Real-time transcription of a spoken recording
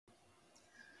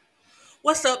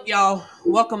What's up, y'all?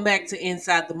 Welcome back to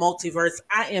Inside the Multiverse.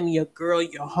 I am your girl,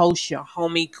 your host, your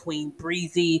homie, Queen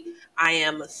Breezy. I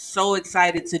am so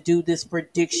excited to do this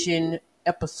prediction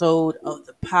episode of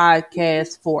the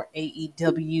podcast for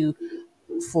AEW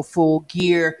for Full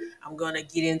Gear. I'm going to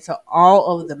get into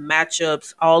all of the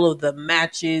matchups, all of the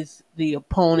matches, the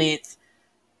opponents,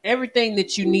 everything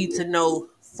that you need to know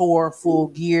for Full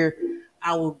Gear.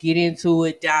 I will get into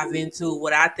it, dive into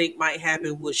what I think might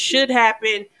happen, what should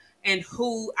happen, and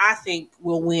who I think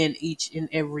will win each and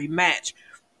every match.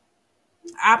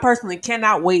 I personally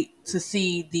cannot wait to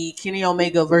see the Kenny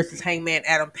Omega versus Hangman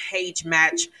Adam Page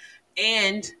match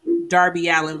and Darby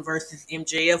Allin versus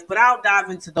MJF, but I'll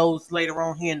dive into those later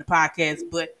on here in the podcast.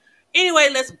 But anyway,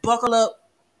 let's buckle up.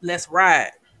 Let's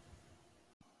ride.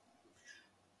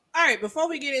 All right, before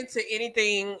we get into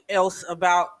anything else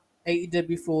about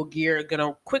AEW Full Gear, I'm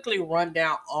gonna quickly run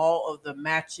down all of the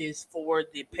matches for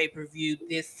the pay-per-view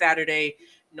this Saturday,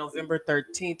 November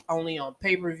 13th, only on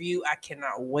pay-per-view. I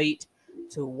cannot wait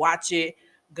to watch it.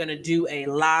 Gonna do a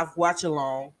live watch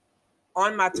along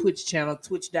on my Twitch channel,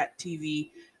 twitch.tv/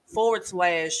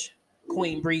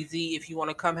 Queen Breezy. If you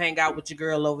want to come hang out with your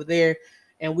girl over there,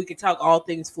 and we can talk all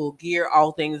things Full Gear,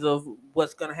 all things of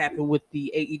what's going to happen with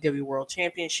the AEW World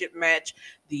Championship match,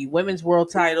 the Women's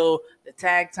World Title, the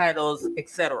tag titles,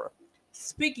 etc.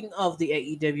 Speaking of the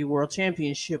AEW World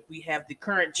Championship, we have the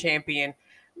current champion,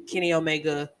 Kenny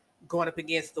Omega, going up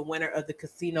against the winner of the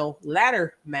Casino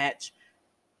Ladder match,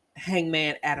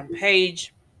 Hangman Adam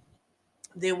Page.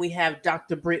 Then we have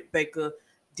Dr. Britt Baker,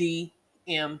 DMD,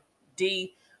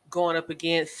 going up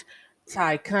against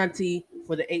Ty Conti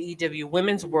for the AEW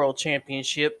Women's World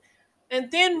Championship. And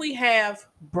then we have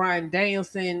Bryan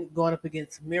Danielson going up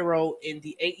against Miro in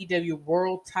the AEW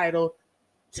World Title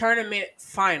Tournament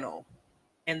Final.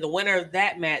 And the winner of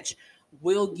that match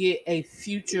will get a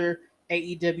future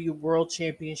AEW World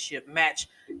Championship match,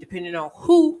 depending on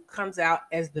who comes out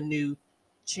as the new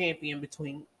champion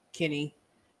between Kenny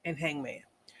and Hangman.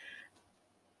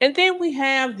 And then we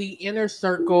have the inner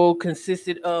circle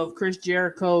consisted of Chris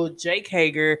Jericho, Jake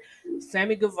Hager,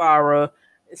 Sammy Guevara,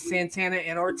 Santana,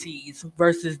 and Ortiz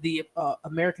versus the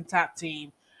American Top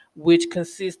Team, which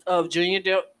consists of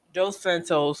Junior Dos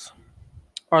Santos,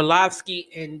 Arlovsky,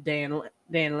 and Dan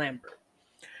Lambert.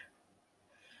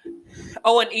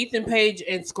 Oh, and Ethan Page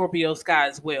and Scorpio Sky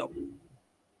as well.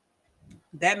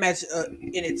 That match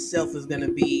in itself is going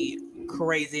to be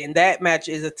crazy. And that match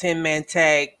is a 10-man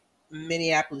tag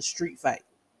Minneapolis street fight.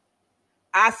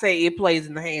 I say it plays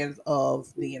in the hands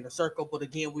of the inner circle, but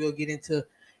again, we'll get into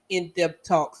in-depth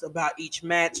talks about each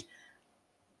match.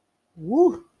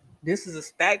 Woo, this is a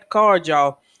stacked card,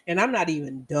 y'all, and I'm not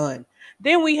even done.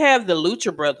 Then we have the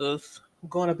Lucha Brothers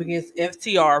going up against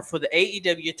FTR for the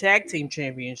AEW Tag Team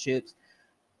Championships.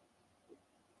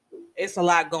 It's a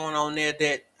lot going on there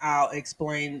that I'll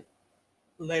explain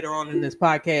later on in this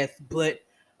podcast, but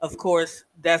of course,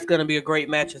 that's going to be a great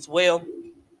match as well.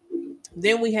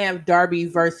 Then we have Darby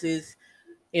versus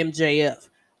MJF.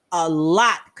 A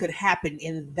lot could happen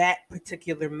in that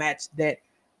particular match that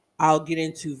I'll get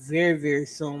into very, very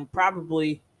soon,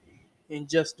 probably in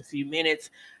just a few minutes.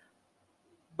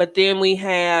 But then we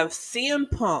have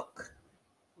CM Punk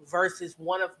versus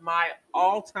one of my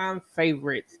all-time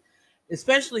favorites,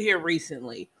 especially here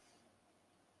recently,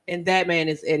 and that man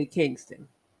is Eddie Kingston.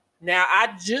 Now,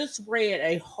 I just read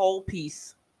a whole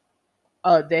piece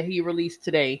that he released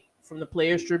today from the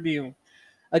Players Tribune.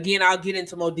 Again, I'll get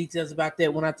into more details about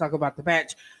that when I talk about the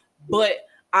match. But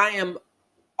I am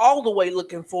all the way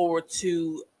looking forward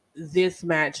to this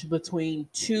match between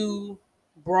two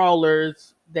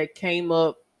brawlers that came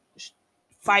up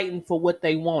fighting for what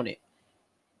they wanted.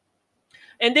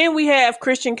 And then we have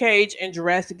Christian Cage and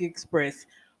Jurassic Express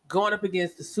going up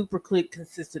against the Super Clique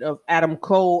consisted of Adam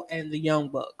Cole and the Young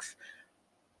Bucks.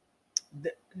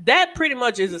 That pretty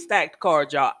much is a stacked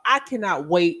card, y'all. I cannot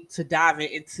wait to dive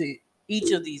into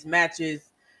each of these matches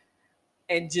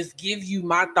and just give you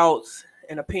my thoughts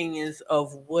and opinions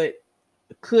of what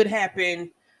could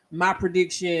happen, my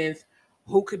predictions,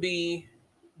 who could be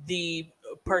the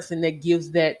person that gives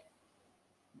that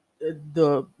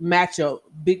the matchup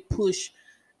big push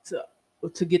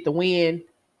to get the win.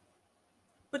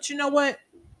 But you know what?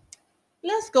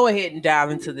 Let's go ahead and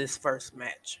dive into this first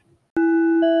match.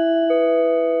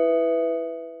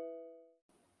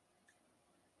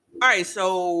 All right,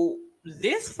 so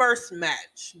this first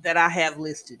match that I have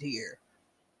listed here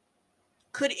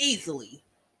could easily,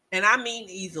 and I mean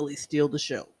easily, steal the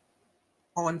show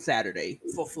on Saturday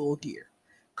for Full Gear.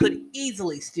 Could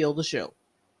easily steal the show.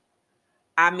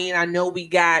 I mean, I know we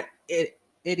got it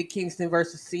Eddie Kingston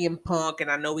versus CM Punk,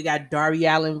 and I know we got Darby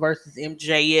Allin versus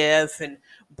MJF and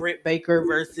Britt Baker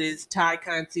versus Ty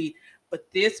Conti. But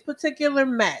this particular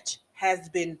match has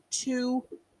been 2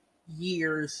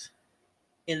 years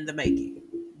in the making.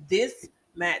 This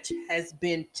match has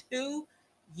been 2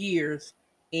 years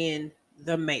in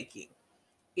the making.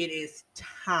 It is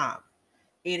time.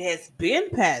 It has been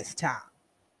past time.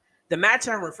 The match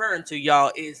I'm referring to,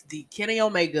 y'all, is the Kenny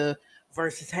Omega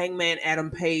versus Hangman Adam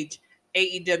Page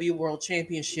AEW World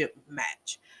Championship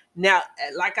match. Now,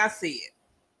 like I said,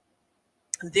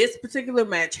 this particular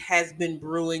match has been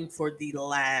brewing for the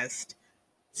last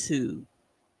 2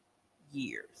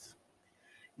 years.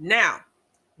 Now,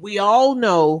 we all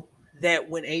know that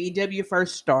when AEW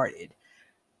first started,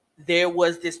 there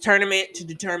was this tournament to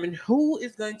determine who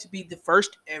is going to be the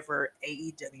first ever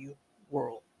AEW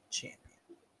World Champion.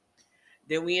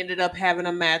 Then we ended up having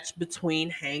a match between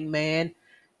Hangman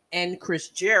and Chris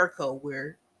Jericho,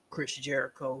 where Chris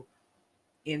Jericho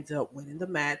ends up winning the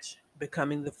match,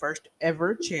 becoming the first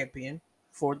ever champion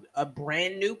for a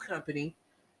brand new company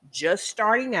just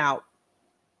starting out.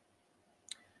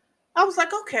 I was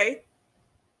like, okay,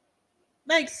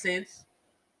 makes sense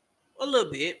a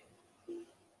little bit.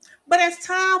 But as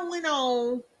time went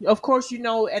on, of course,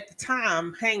 at the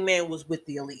time, Hangman was with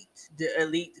the Elite. The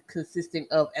Elite consisting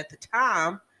of, at the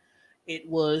time, it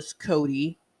was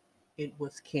Cody, it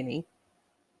was Kenny,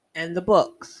 and the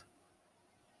Bucks.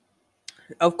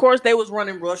 Of course, they was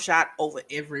running roughshod over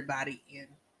everybody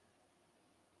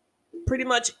pretty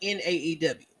much in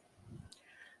AEW.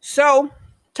 So,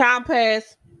 time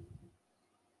passed.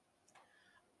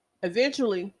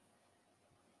 Eventually,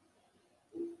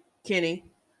 Kenny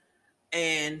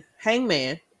and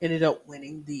Hangman ended up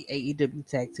winning the AEW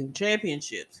Tag Team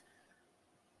Championships.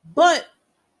 But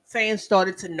fans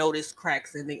started to notice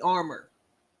cracks in the armor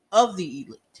of the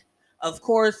Elite. Of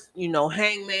course,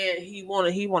 Hangman, he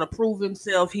wanna prove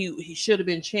himself. He should have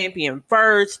been champion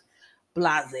first.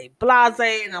 Blase, blase.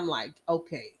 And I'm like,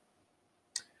 okay,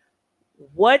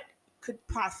 what could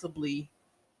possibly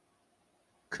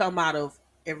come out of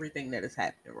everything that is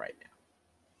happening right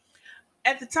now?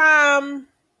 At the time,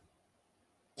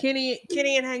 Kenny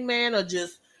and Hangman are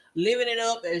just living it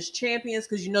up as champions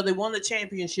because they won the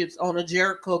championships on a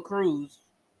Jericho cruise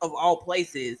of all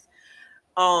places.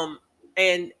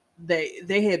 And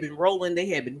they had been rolling, they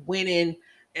had been winning,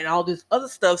 and all this other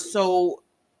stuff. So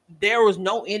there was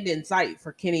no end in sight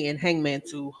for Kenny and Hangman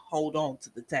to hold on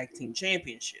to the tag team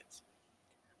championships.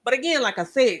 But again, like I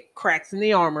said, cracks in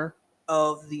the armor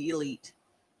of the Elite,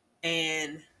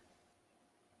 and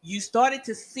you started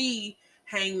to see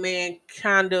Hangman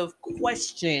kind of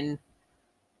question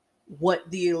what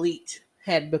the Elite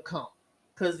had become,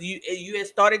 because you had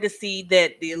started to see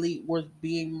that the Elite was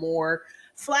being more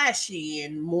flashy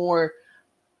and more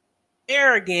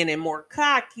arrogant and more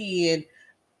cocky, and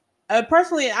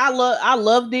personally, I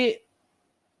loved it,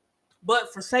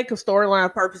 but for sake of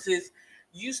storyline purposes,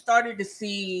 you started to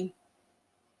see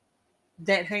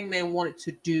that Hangman wanted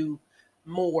to do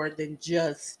more than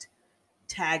just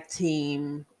tag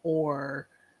team or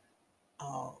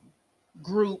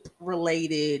group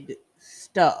related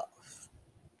stuff.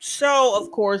 So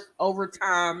of course, over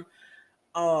time,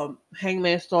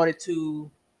 Hangman started to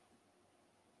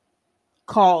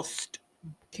cost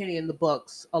Kenny and the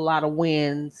Bucks a lot of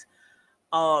wins.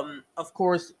 Of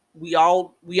course, we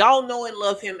all know and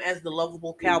love him as the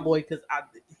lovable cowboy because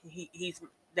he's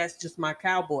that's just my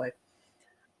cowboy.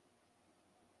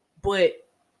 But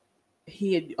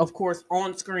he had, of course,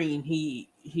 on screen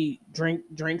he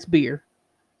drinks beer,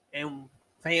 and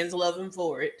fans love him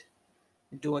for it,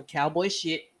 doing cowboy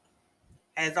shit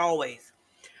as always.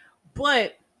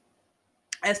 But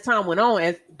as time went on,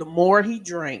 as the more he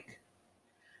drank,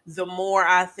 the more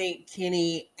I think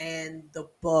Kenny and the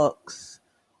Bucks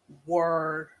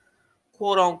were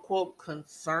quote unquote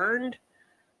concerned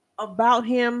about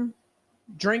him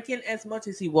drinking as much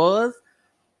as he was.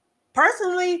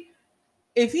 Personally,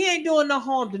 if he ain't doing no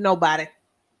harm to nobody,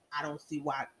 I don't see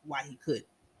why he could.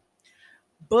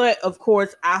 But of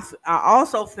course, I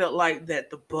also felt like that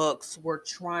the Bucks were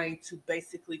trying to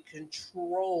basically trying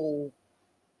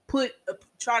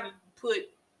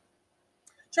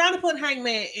to put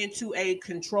Hangman into a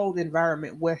controlled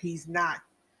environment where he's not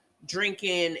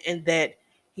drinking and that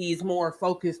he's more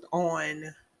focused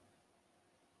on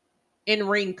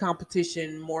in-ring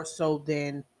competition more so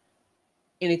than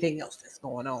anything else that's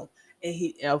going on.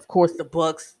 And of course, the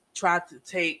Bucks tried to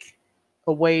take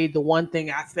away the one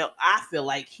thing I feel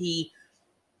like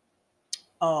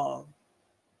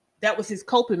that was his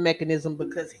coping mechanism,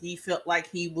 because he felt like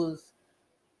he was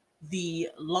the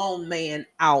lone man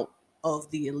out of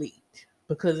the Elite,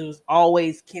 because it was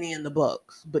always Kenny and the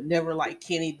Bucks, but never like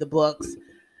Kenny, the Bucks,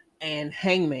 and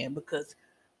Hangman. Because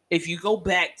if you go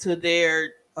back to their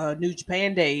New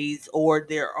Japan days or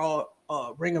their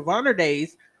Ring of Honor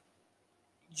days,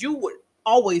 you would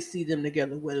always see them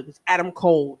together. Whether it was Adam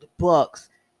Cole, the Bucks,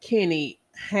 Kenny,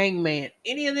 Hangman,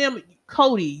 any of them,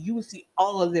 Cody, you would see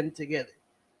all of them together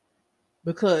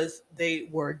because they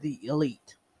were the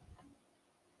elite.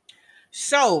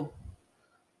 So,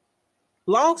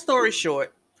 long story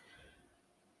short,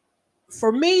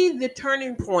 for me, the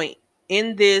turning point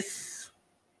in this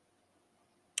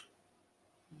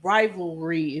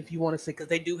rivalry, if you want to say, because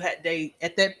they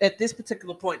at this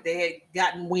particular point they had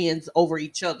gotten wins over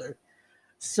each other,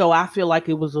 so I feel like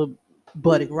it was a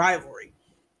budding rivalry.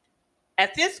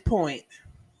 At this point,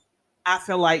 I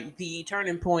feel like the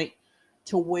turning point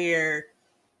to where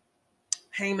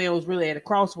Hangman was really at a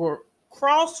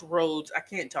crossroads. I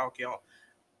can't talk, y'all.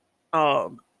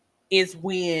 Is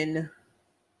when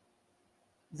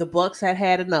the Bucks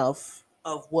had enough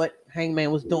of what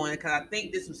Hangman was doing, because I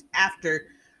think this was after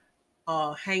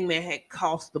Hangman had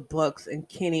cost the Bucks and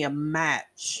Kenny a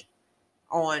match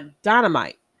on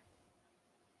Dynamite.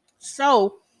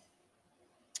 So,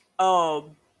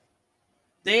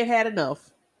 they had enough,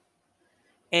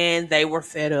 and they were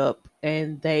fed up,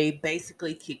 and they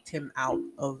basically kicked him out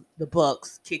of the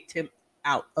Bucks, kicked him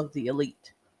out of the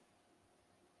Elite.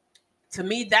 To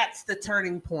me, that's the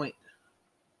turning point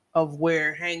of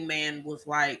where Hangman was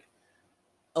like,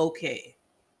 okay,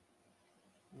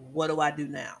 what do I do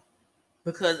now?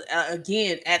 Because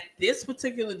again, at this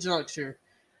particular juncture,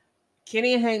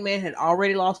 Kenny and Hangman had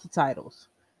already lost the titles,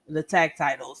 the tag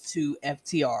titles, to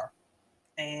FTR.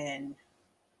 And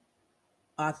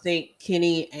I think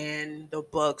Kenny and the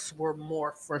Bucks were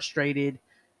more frustrated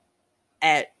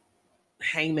at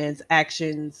Hangman's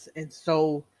actions, and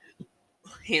so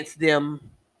hence them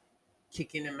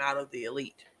kicking him out of the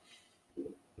Elite.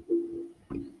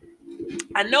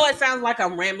 I know it sounds like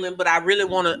I'm rambling, but I really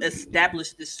want to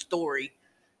establish this story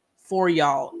for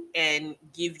y'all and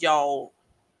give y'all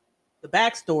the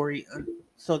backstory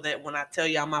so that when I tell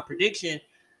y'all my prediction,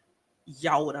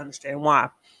 y'all would understand why.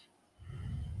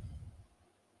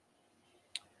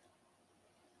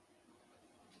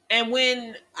 And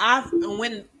when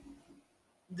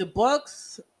the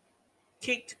Bucks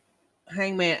kicked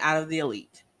Hangman out of the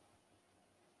Elite,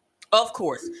 of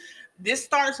course, this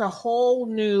starts a whole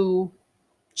new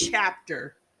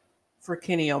chapter for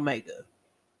Kenny Omega.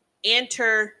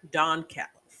 Enter Don Callis.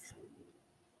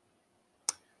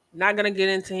 Not gonna get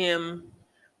into him,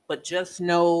 but just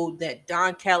know that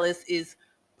Don Callis is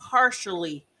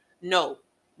partially,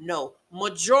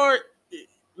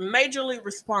 majorly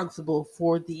responsible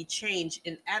for the change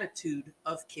in attitude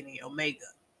of Kenny Omega.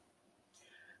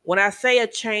 When I say a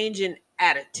change in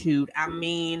attitude, I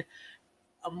mean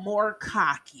a more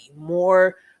cocky,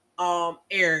 more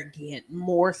arrogant,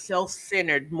 more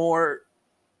self-centered, more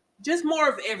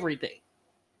of everything.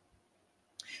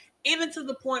 Even to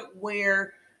the point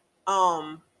where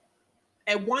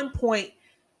at one point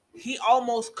he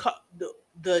almost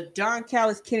the Don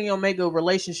Callis Kenny Omega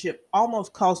relationship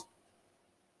almost cost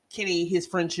Kenny his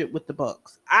friendship with the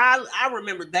Bucks. I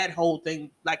remember that whole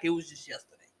thing like it was just yesterday.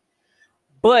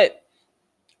 But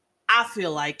I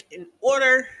feel like in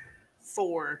order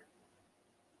for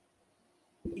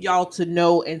y'all to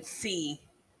know and see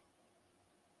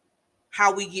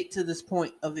how we get to this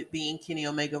point of it being Kenny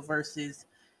Omega versus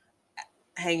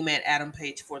Hangman Adam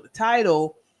Page for the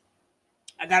title,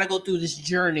 I gotta go through this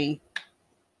journey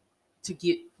to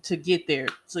get there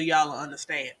so y'all will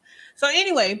understand. So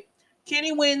anyway,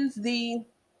 Kenny wins the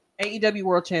AEW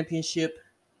World Championship.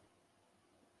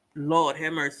 Lord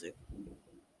have mercy.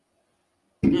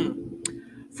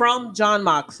 From Jon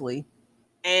Moxley.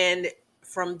 And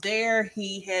from there,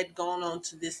 he had gone on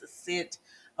to this ascent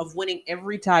of winning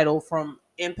every title from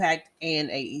Impact and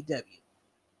AEW.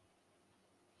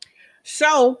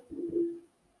 So,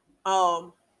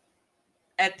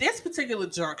 at this particular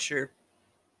juncture,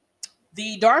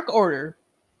 the Dark Order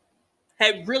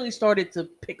had really started to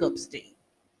pick up steam.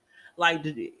 Like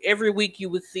every week, you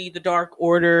would see the Dark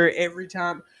Order. Every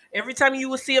time you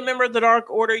would see a member of the Dark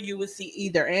Order, you would see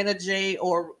either Anna Jay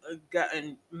or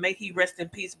and may he rest in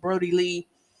peace, Brody Lee.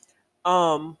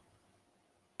 And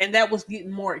that was getting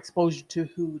more exposure to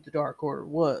who the Dark Order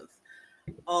was.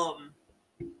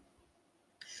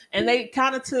 And they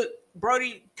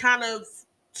Brody kind of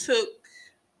took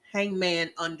Hangman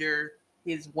under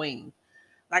his wing.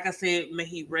 Like I said, may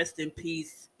he rest in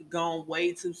peace. Gone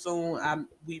way too soon.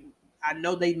 I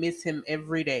know they miss him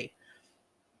every day.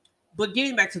 But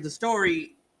getting back to the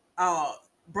story,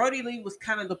 Brody Lee was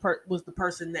kind of the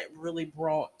person that really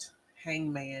brought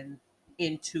Hangman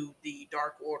into the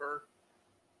Dark Order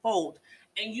fold.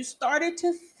 And you started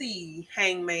to see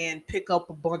Hangman pick up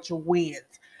a bunch of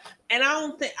wins. And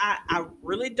I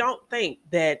really don't think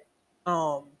that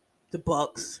um the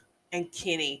Bucks and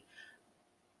Kenny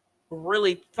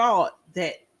really thought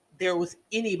that there was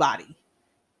anybody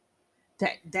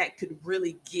that could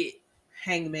really get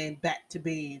Hangman back to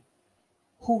being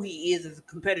who he is as a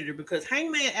competitor, because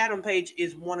Hangman Adam Page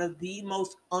is one of the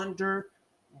most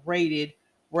underrated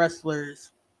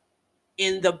wrestlers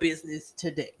in the business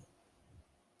today.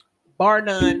 Bar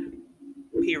none,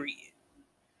 period.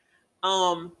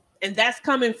 And that's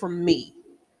coming from me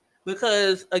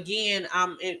because again,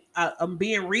 I'm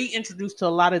being reintroduced to a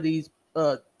lot of these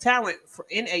talent for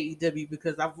in AEW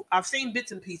because I've seen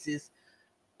bits and pieces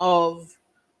of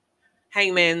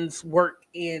Hangman's work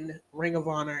in Ring of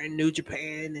Honor and New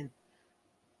Japan and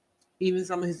even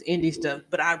some of his indie stuff,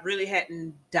 but I really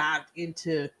hadn't dived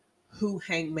into who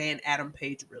Hangman Adam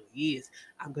Page really is.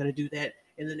 I'm going to do that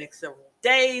in the next several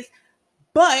days,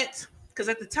 but because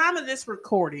at the time of this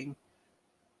recording,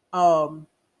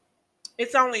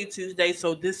 it's only Tuesday,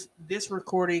 so this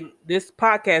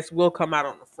podcast will come out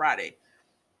on a Friday.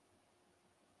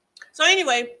 So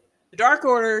anyway, the Dark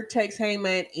Order takes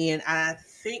Hangman in. I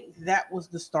think that was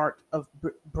the start of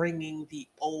bringing the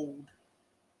old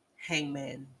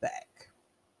Hangman back.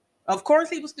 Of course,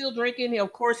 he was still drinking.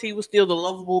 Of course, he was still the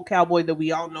lovable cowboy that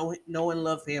we all know and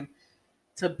love him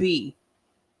to be.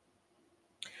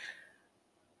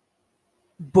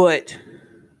 But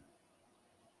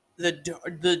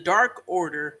the Dark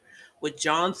Order with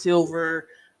John Silver,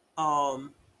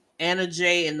 Anna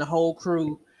Jay, and the whole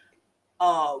crew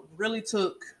really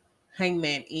took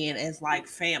Hangman in as like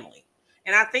family.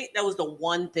 And I think that was the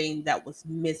one thing that was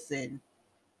missing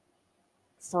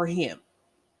for him.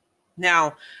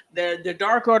 Now, the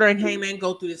Dark Order and Hangman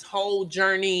go through this whole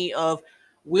journey of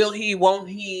will he, won't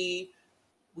he?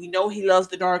 We know he loves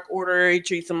the Dark Order. He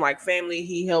treats them like family.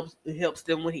 He helps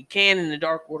them when he can, and the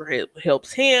Dark Order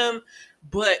helps him.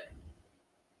 But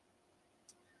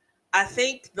I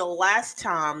think the last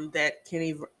time that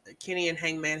Kenny and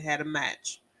Hangman had a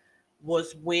match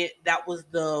was when that was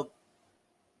the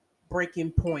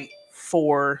breaking point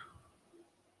for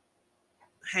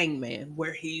Hangman,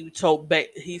 where he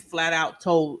flat out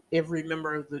told every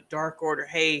member of the Dark Order,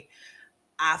 "Hey,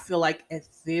 I feel like at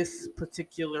this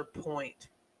particular point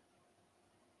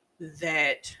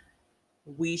that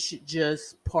we should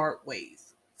just part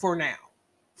ways for now.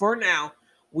 For now,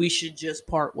 we should just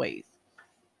part ways."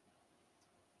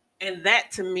 And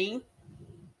that to me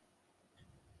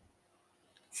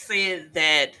said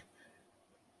that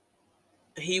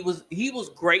he was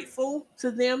grateful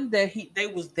to them that they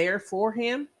was there for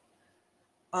him.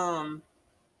 Um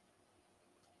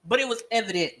but it was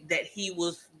evident that he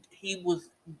was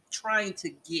trying to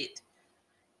get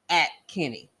at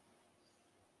Kenny.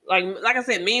 Like I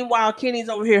said, meanwhile, Kenny's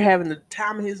over here having the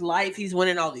time of his life. He's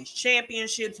winning all these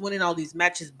championships, winning all these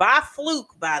matches by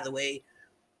fluke, by the way.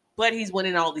 But he's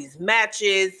winning all these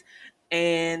matches,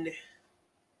 and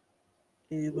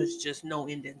it was just no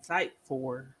end in sight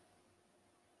for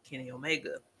Kenny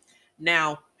Omega.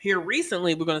 Now, here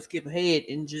recently, we're going to skip ahead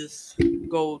and just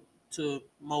go to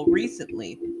more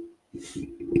recently.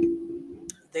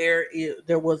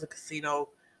 There was a casino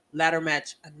ladder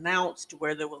match announced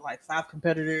where there were like 5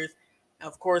 competitors.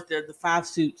 Of course, there are the 5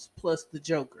 suits plus the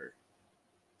Joker.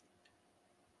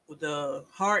 With the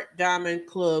Heart, Diamond,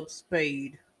 Club,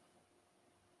 Spade.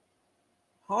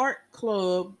 Heart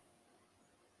Club,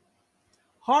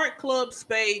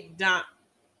 Spade,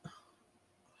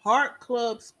 Heart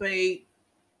Club, Spade.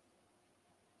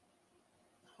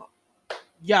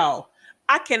 Y'all,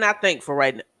 I cannot think for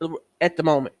right now, at the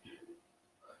moment.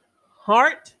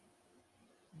 Heart,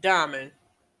 Diamond,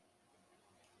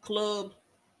 Club,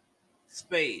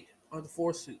 Spade are the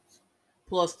 4 suits,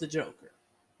 plus the Joker.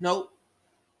 Nope.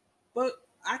 But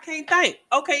I can't think.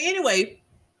 Okay, anyway.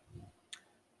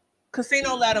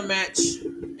 Casino ladder match.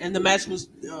 And the match was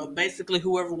basically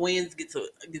whoever wins gets a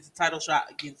title shot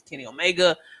against Kenny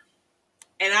Omega.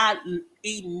 And I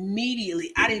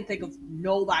didn't think of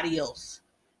nobody else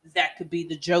that could be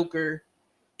the Joker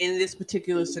in this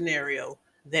particular scenario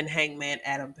than Hangman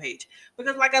Adam Page.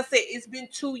 Because like I said, it's been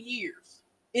 2 years.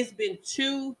 It's been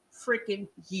 2 freaking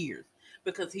years.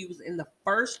 Because he was in the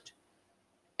first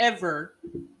ever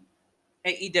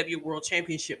AEW World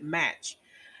Championship match.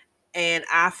 And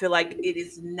I feel like it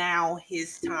is now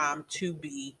his time to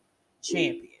be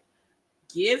champion.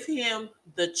 Give him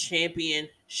the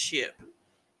championship.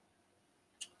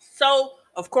 So,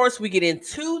 of course, we get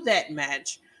into that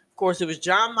match. Of course, it was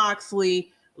Jon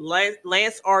Moxley,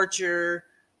 Lance Archer,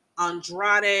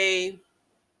 Andrade,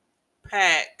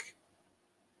 Pac,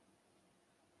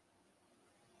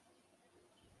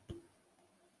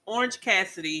 Orange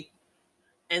Cassidy,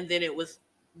 and then it was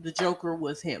the Joker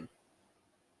was him.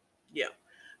 Yeah,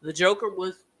 the Joker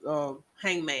was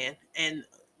Hangman, and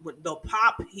with the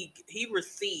pop he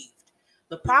received,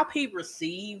 the pop he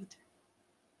received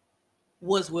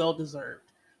was well deserved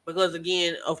because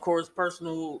again, of course,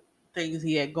 personal things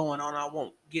he had going on. I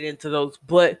won't get into those,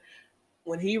 but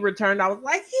when he returned, I was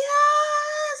like,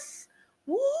 yes,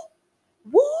 whoop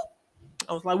whoop.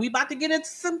 I was like, we about to get into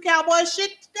some cowboy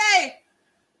shit today.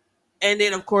 And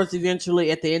then, of course, eventually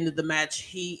at the end of the match,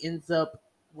 he ends up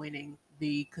winning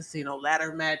the casino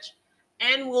ladder match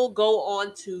and will go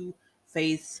on to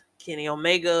face Kenny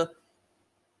Omega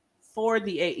for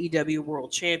the AEW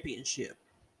World Championship.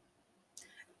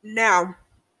 Now,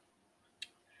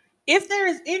 if there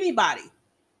is anybody,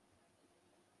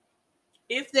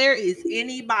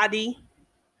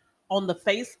 on the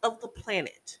face of the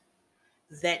planet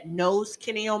that knows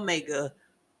Kenny Omega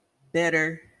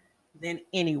better than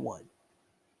anyone,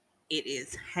 it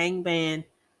is Hangman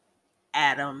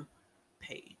Adam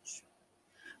Page.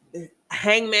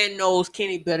 Hangman knows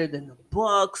Kenny better than the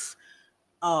Bucks,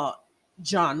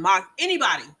 John Mox,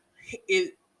 anybody.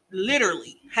 It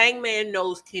literally Hangman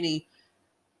knows Kenny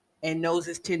and knows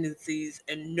his tendencies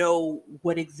and know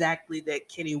what exactly that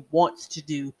Kenny wants to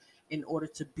do in order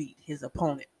to beat his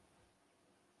opponent.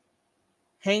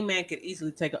 Hangman could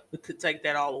easily take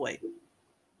that all away.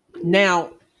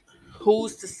 Now,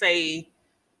 who's to say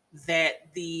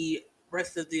that the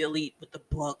rest of the elite with the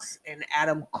Bucks and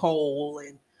Adam Cole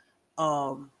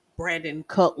and Brandon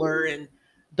Cutler and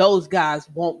those guys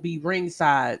won't be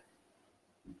ringside?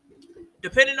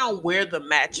 Depending on where the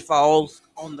match falls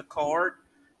on the card,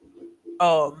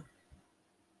 it'll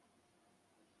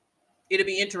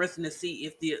be interesting to see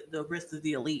if the rest of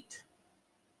the elite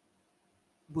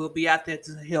will be out there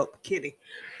to help Kenny.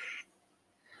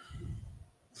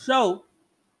 So,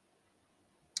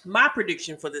 my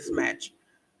prediction for this match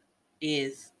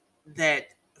is that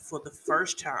for the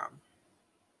first time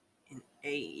in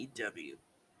AEW,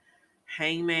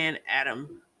 Hangman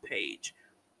Adam Page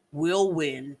will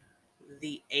win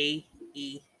the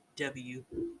AEW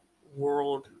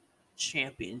World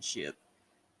Championship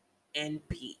and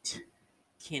beat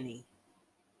Kenny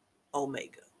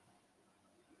Omega.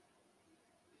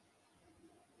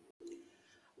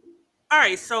 All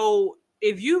right, so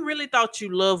if you really thought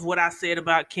you loved what I said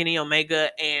about Kenny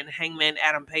Omega and Hangman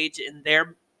Adam Page in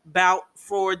their bout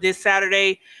for this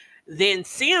Saturday, then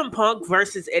CM Punk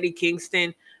versus Eddie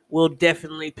Kingston will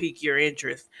definitely pique your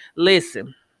interest.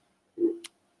 Listen,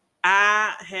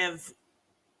 I have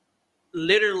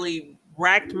literally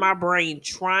racked my brain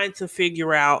trying to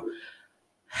figure out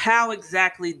how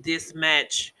exactly this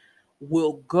match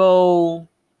will go.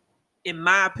 In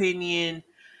my opinion,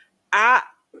 I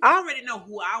already know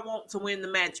who I want to win the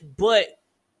match, but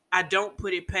I don't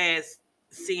put it past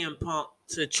CM Punk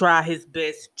to try his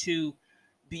best to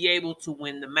be able to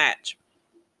win the match.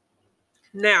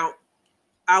 Now,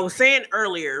 I was saying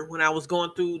earlier when I was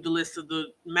going through the list of the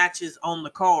matches on the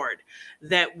card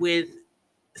that with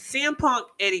CM Punk,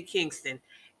 Eddie Kingston,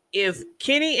 if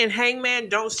Kenny and Hangman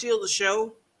don't steal the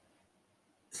show,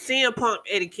 CM Punk,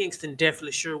 Eddie Kingston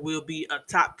definitely sure will be a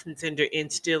top contender in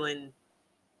stealing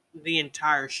the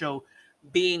entire show,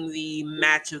 being the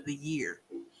match of the year.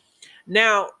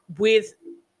 Now, let's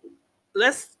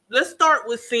start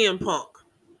with CM Punk.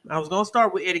 I was gonna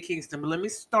start with Eddie Kingston, but let me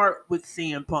start with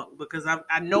CM Punk because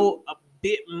I know a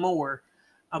bit more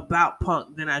about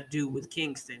Punk than I do with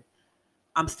Kingston.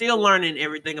 I'm still learning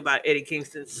everything about Eddie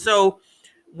Kingston. So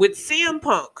with CM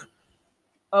Punk,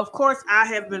 of course, I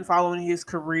have been following his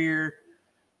career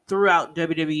throughout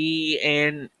WWE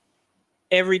and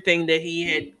everything that he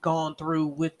had gone through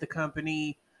with the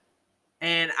company.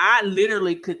 And I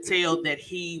literally could tell that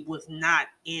he was not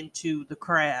into the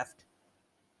craft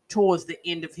towards the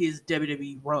end of his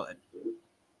WWE run.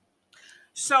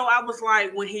 So I was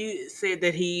like, when he said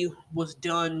that he was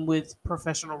done with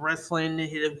professional wrestling,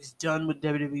 he was done with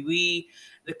WWE,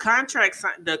 the contract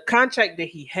that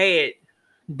he had,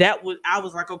 I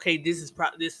was like, okay, this is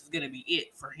gonna be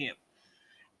it for him.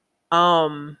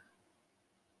 Um,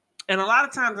 and a lot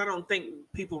of times I don't think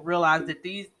people realize that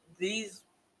these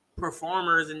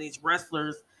performers and these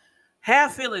wrestlers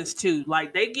have feelings too.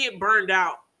 Like they get burned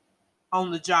out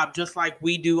on the job just like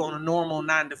we do on a normal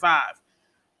 9 to 5.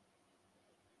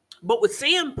 But with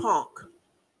CM Punk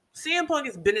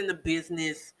has been in the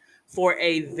business for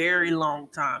a very long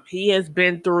time. He has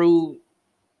been through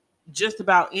just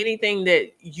about anything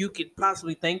that you could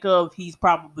possibly think of, he's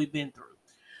probably been through.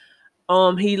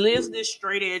 He lives this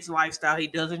straight edge lifestyle. He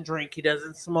doesn't drink. He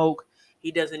doesn't smoke.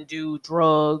 He doesn't do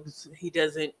drugs. He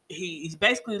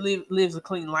basically lives a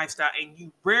clean lifestyle, and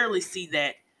you rarely see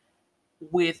that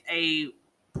with a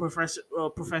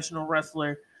professional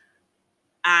wrestler,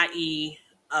 i.e.,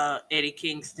 Eddie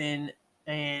Kingston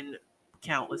and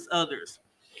countless others.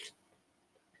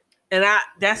 And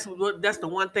that's the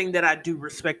one thing that I do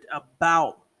respect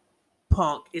about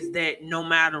Punk is that no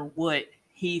matter what,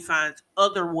 he finds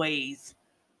other ways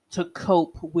to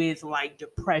cope with like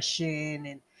depression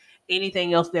and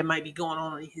anything else that might be going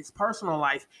on in his personal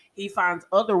life. He finds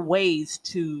other ways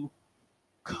to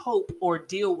cope or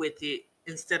deal with it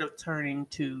instead of turning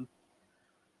to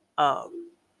um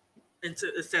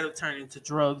instead of turning to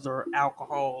drugs or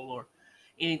alcohol or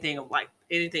anything like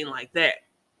that.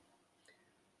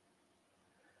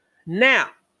 Now,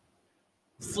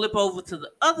 flip over to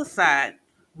the other side,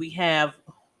 we have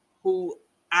who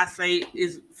I say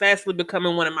is fastly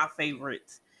becoming one of my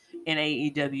favorites in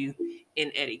AEW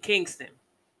in Eddie Kingston.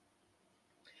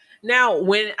 Now,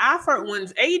 when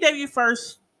AEW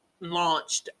first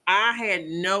launched, I had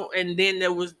and then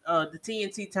there was the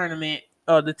TNT tournament,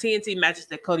 the TNT matches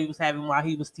that Cody was having while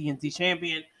he was TNT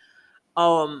champion.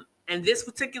 And this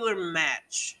particular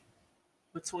match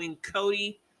between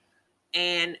Cody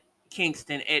and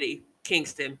Eddie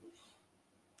Kingston,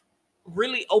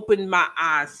 really opened my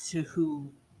eyes to who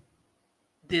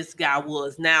this guy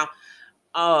was. Now,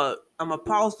 I'm gonna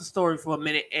pause the story for a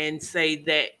minute and say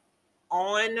that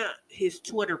on his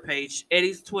Twitter page,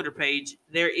 Eddie's Twitter page,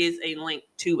 there is a link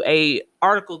to a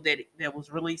article that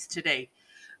was released today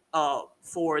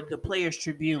for the Players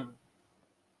Tribune.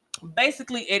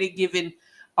 Basically, Eddie giving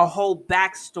a whole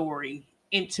backstory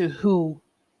into who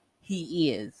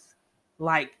he is,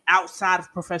 like outside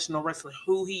of professional wrestling,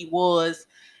 who he was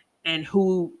and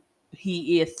who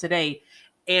he is today.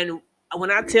 And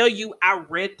when I tell you, I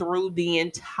read through the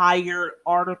entire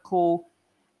article,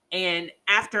 and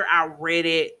after I read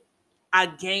it, I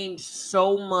gained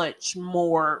so much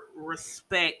more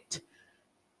respect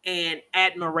and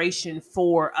admiration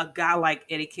for a guy like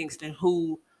Eddie Kingston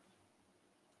who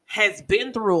has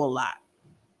been through a lot.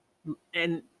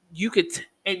 And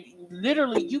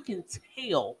literally you can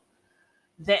tell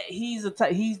that he's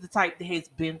the type that has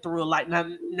been through a lot. Now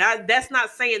that's not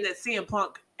saying that CM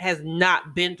Punk has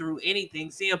not been through anything.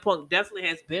 CM Punk definitely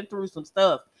has been through some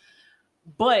stuff,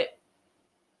 but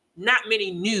not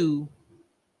many knew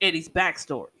Eddie's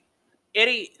backstory.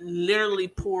 Eddie literally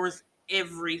pours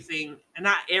everything,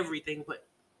 not everything, but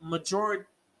majority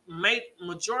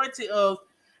of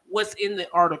what's in the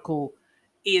article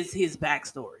is his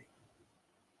backstory.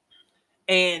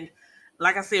 And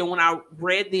like I said, when I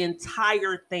read the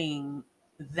entire thing,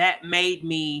 that made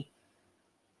me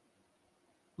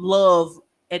love,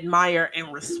 admire,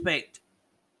 and respect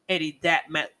Eddie that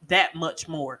much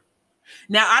more.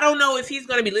 Now, I don't know if he's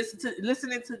going to be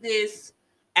listening to this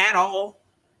at all,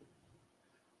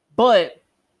 but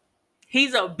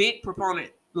he's a big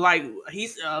proponent. I'm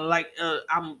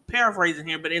paraphrasing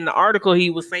here, but in the article he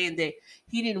was saying that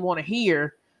he didn't want to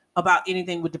hear about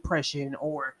anything with depression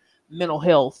or mental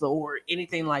health or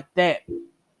anything like that.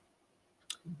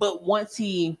 But once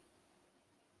he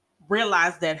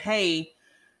realized that, hey,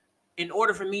 in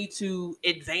order for me to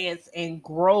advance and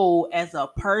grow as a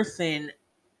person,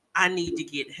 I need to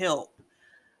get help.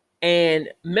 And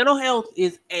mental health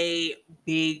is a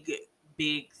big,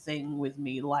 big thing with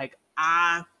me. Like,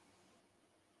 I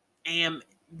am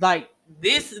like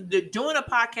doing a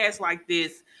podcast like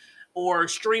this or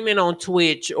streaming on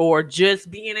Twitch or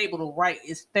just being able to write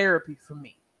is therapy for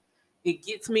me. It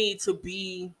gets me to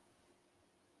be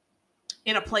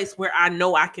in a place where I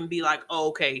know I can be like, oh,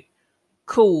 okay,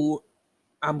 cool,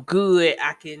 I'm good.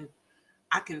 I can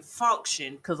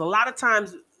function, because a lot of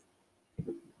times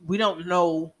we don't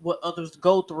know what others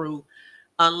go through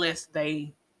unless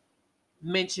they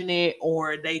mention it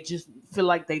or they just feel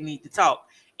like they need to talk.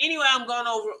 Anyway, I'm going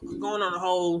on a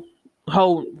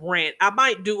whole rant. I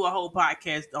might do a whole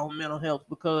podcast on mental health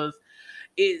because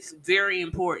it's very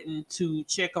important to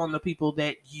check on the people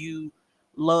that you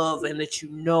love and that you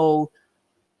know.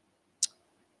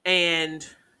 And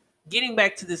getting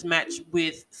back to this match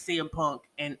with CM Punk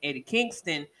and Eddie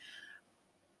Kingston,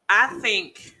 I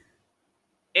think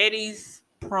Eddie's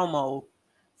promo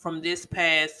from this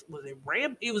past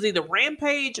it was either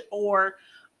Rampage or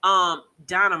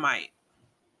Dynamite.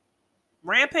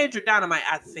 Rampage or Dynamite?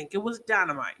 I think it was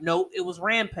Dynamite. No, it was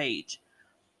Rampage.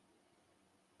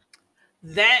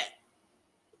 That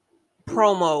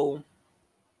promo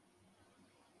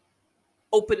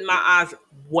opened my eyes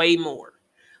way more.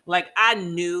 Like, I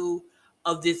knew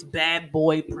of this bad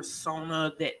boy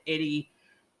persona that Eddie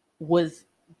was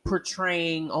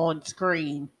portraying on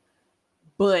screen.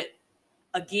 But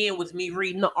again, with me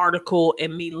reading the article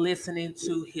and me listening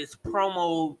to his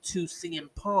promo to CM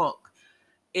Punk,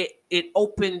 it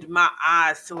opened my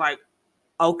eyes to like,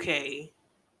 okay,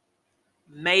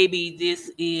 maybe this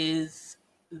is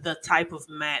the type of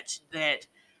match that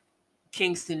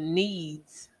Kingston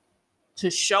needs to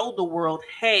show the world,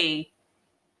 hey,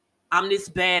 I'm this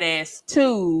badass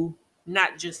too,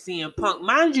 not just CM Punk.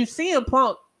 Mind you, CM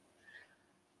Punk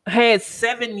had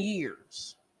 7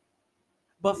 years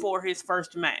before his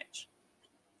first match.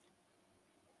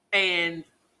 And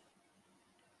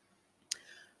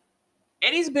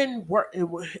Eddie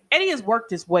has worked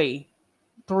his way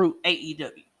through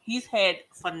AEW. He's had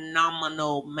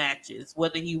phenomenal matches,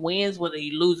 whether he wins, whether he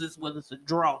loses, whether it's a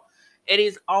draw.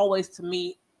 Eddie's always, to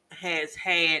me, has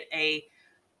had a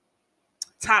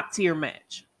top tier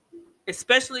match.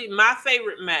 Especially my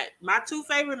favorite match. My two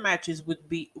favorite matches would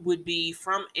be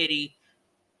from Eddie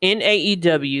in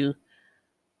AEW.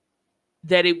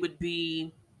 That it would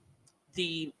be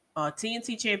the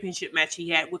TNT Championship match he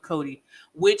had with Cody,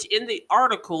 which in the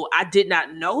article, I did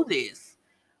not know this,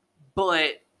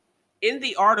 but in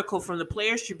the article from the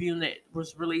Players Tribune that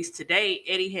was released today,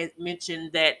 Eddie had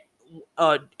mentioned that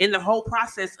in the whole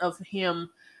process of him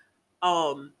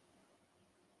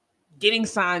getting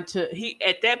signed to, he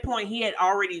at that point he had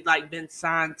already like been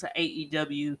signed to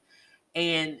AEW,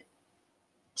 and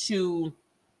to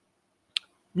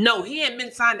no, he hadn't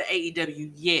been signed to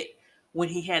AEW yet when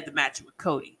he had the match with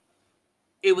Cody.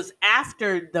 It was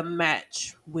after the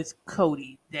match with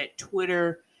Cody that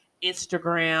Twitter,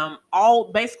 Instagram,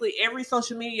 basically every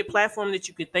social media platform that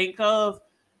you could think of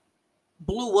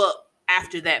blew up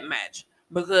after that match,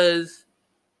 because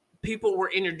people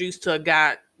were introduced to a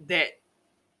guy that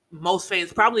most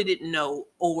fans probably didn't know,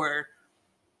 or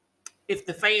if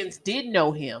the fans did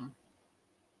know him,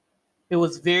 it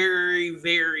was very,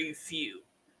 very few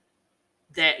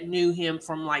that knew him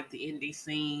from like the indie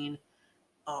scene,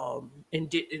 in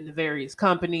the various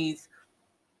companies.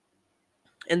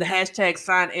 And the hashtag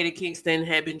sign Eddie Kingston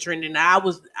had been trending. I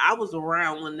was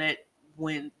around when that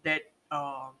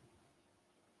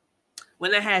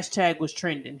hashtag was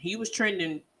trending. He was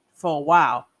trending for a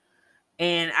while,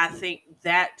 and I think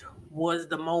that was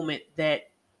the moment that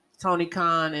Tony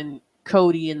Khan and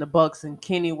Cody and the Bucks and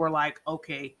Kenny were like,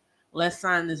 okay, let's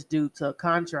sign this dude to a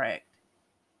contract.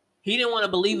 He didn't want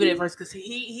to believe it at first, because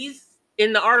he's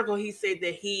in the article. He said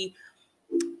that he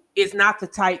is not the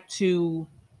type to.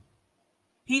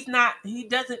 He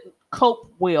doesn't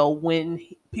cope well when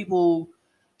people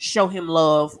show him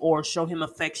love or show him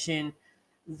affection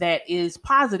that is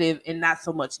positive and not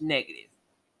so much negative.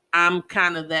 I'm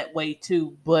kind of that way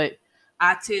too, but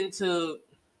I tend to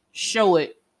show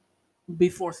it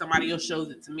before somebody else shows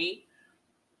it to me.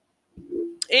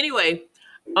 Anyway,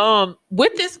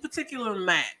 with this particular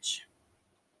match,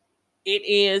 it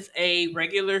is a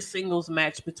regular singles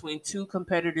match between two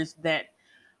competitors that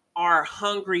are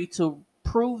hungry to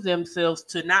prove themselves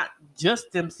to not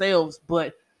just themselves,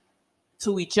 but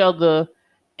to each other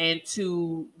and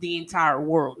to the entire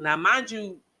world. Now, mind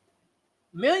you,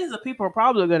 millions of people are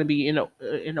probably going to be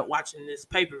watching this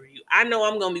pay per view. I know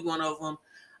I'm going to be one of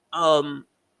them,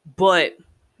 but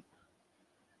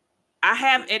I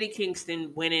have Eddie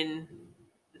Kingston winning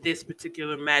this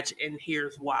particular match, and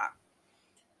here's why.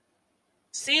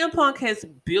 CM Punk has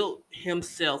built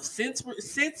himself since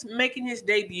making his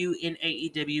debut in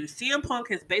AEW. CM Punk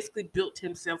has basically built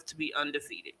himself to be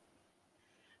undefeated,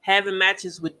 having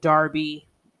matches with Darby,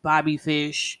 Bobby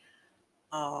Fish,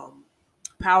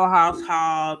 Powerhouse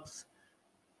Hobbs,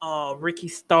 Ricky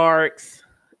Starks,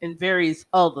 and various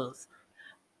others.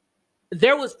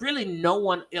 There was really no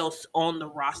one else on the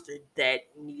roster that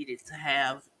needed to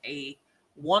have a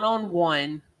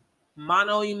one-on-one,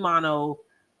 mano-a-mano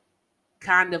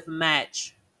kind of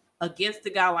match against a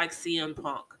guy like CM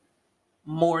Punk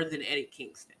more than Eddie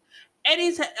Kingston.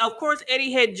 Of course,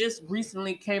 Eddie had just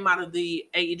recently came out of the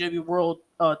AEW World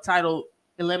Title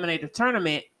Eliminator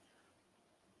Tournament,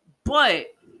 but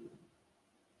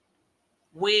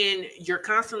when you're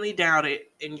constantly doubted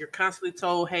and you're constantly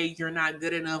told, hey, you're not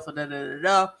good enough,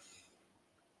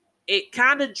 it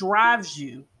kind of drives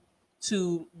you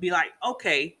to be like,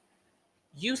 okay,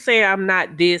 you say I'm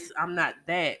not this, I'm not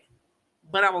that,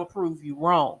 but I'm going to prove you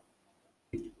wrong.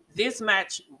 This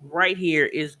match right here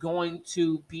is going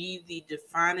to be the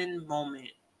defining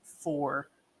moment for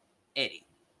Eddie.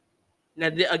 Now,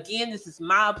 again, this is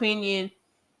my opinion.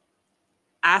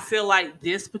 I feel like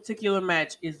this particular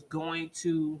match is going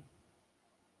to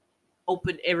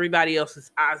open everybody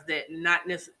else's eyes that not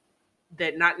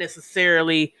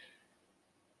necessarily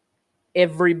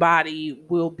everybody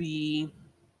will be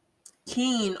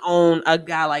keen on a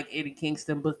guy like Eddie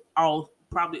Kingston, but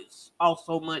probably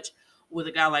also much with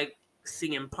a guy like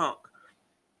CM Punk.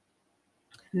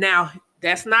 Now,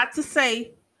 that's not to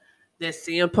say that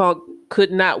CM Punk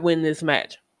could not win this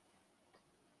match.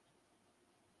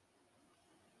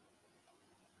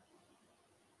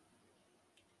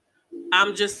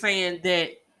 I'm just saying that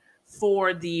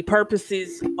for the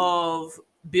purposes of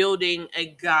building a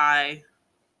guy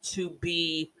to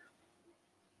be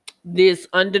this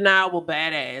undeniable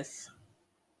badass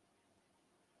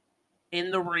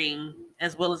in the ring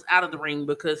as well as out of the ring,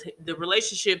 because the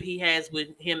relationship he has with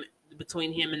him,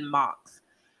 between him and Mox,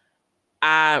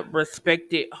 I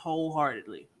respect it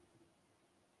wholeheartedly.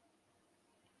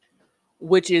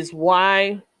 Which is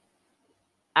why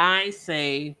I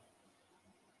say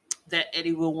that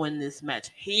Eddie will win this match.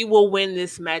 He will win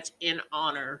this match in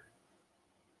honor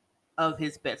of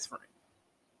his best friend.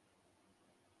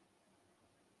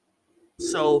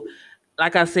 So,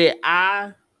 like I said,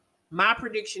 my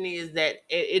prediction is that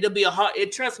it'll be a hard.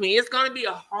 Trust me, it's gonna be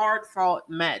a hard fought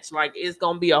match. Like, it's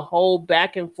gonna be a whole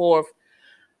back and forth,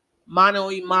 mano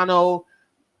y mano,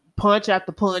 punch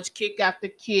after punch, kick after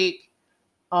kick,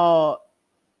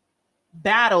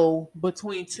 battle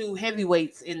between two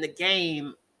heavyweights in the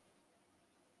game.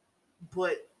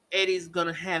 But Eddie's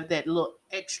gonna have that little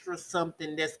extra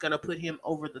something that's gonna put him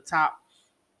over the top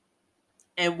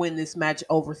and win this match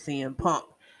over CM Punk.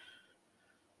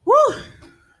 Woo,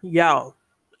 y'all!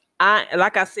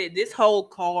 Like I said, this whole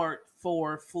card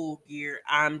for Full Gear,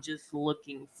 I'm just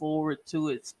looking forward to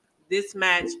it. This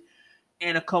match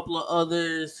and a couple of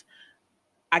others.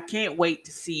 I can't wait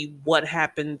to see what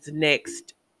happens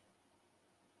next.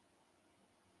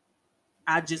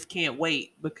 I just can't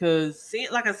wait because,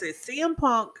 like I said, CM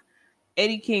Punk,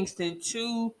 Eddie Kingston,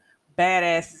 two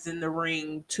badasses in the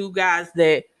ring, two guys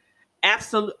that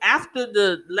absolutely, after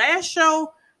the last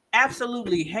show,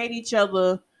 absolutely hate each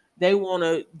other. They want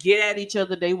to get at each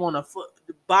other. They want to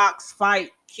box,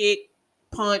 fight, kick,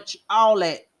 punch, all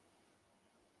that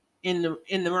in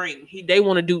the ring. They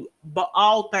want to do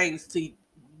all things to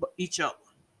each other.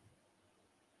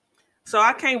 So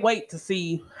I can't wait to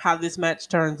see how this match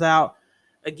turns out.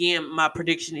 Again, my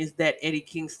prediction is that Eddie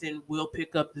Kingston will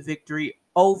pick up the victory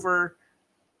over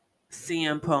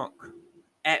CM Punk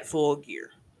at Full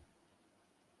Gear.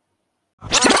 All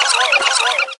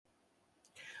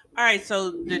right, so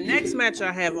the next match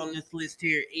I have on this list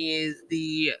here is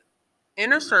the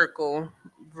Inner Circle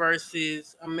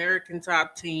versus American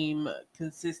Top Team,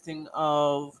 consisting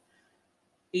of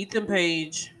Ethan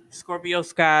Page, Scorpio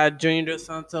Sky, Junior Dos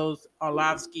Santos,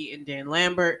 Arlovsky, and Dan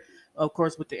Lambert. Of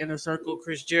course, with the Inner Circle,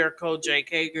 Chris Jericho, Jake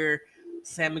Hager,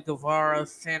 Sammy Guevara,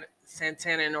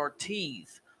 Santana, and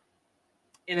Ortiz.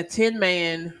 In a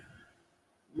 10-man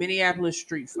Minneapolis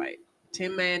street fight.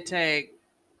 10-man tag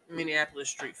Minneapolis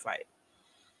street fight.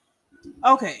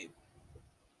 Okay.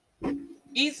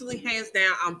 Easily, hands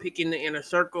down, I'm picking the Inner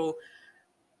Circle.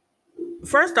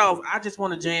 First off, I just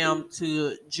want to jam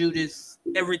to Judas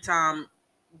every time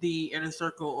the Inner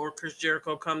Circle or Chris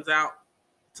Jericho comes out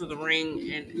to the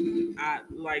ring, and I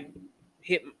like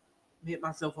hit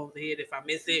myself over the head if I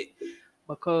miss it,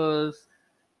 because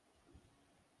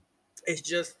it's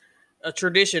just a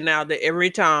tradition now that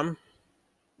every time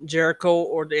Jericho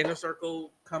or the Inner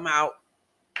Circle come out,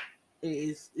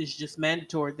 it's just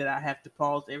mandatory that I have to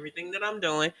pause everything that I'm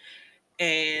doing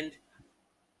and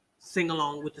sing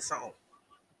along with the song.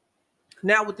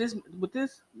 Now with this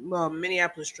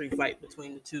Minneapolis street fight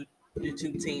between the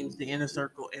two teams, the Inner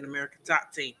Circle and American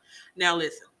Top Team. Now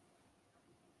listen,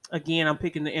 again, I'm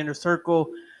picking the Inner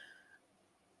Circle.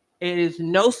 It is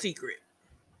no secret.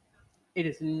 It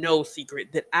is no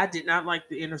secret that I did not like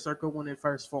the Inner Circle when it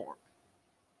first formed.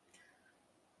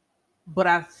 But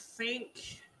I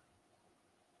think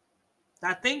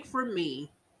for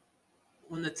me,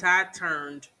 when the tide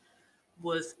turned,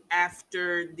 was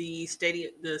after the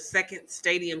second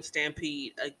stadium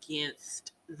stampede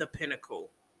against the Pinnacle.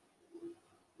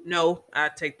 No, I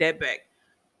take that back.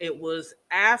 It was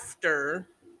after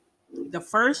the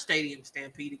first stadium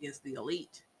stampede against the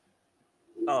Elite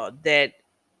that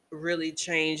really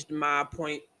changed my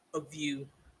point of view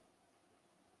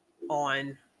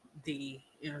on the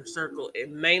Inner Circle,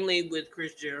 and mainly with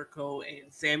Chris Jericho and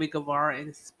Sammy Guevara, and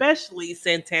especially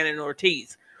Santana and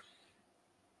Ortiz.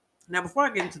 Now, before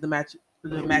I get into the match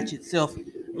itself,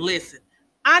 listen,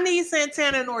 I need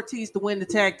Santana and Ortiz to win the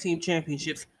tag team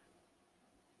championships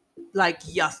like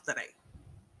yesterday.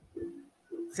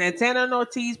 Santana and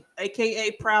Ortiz,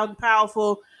 aka Proud and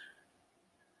Powerful,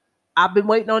 I've been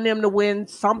waiting on them to win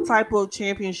some type of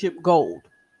championship gold.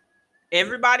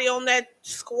 Everybody on that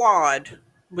squad,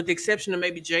 with the exception of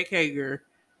maybe Jake Hager,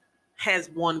 has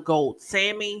won gold.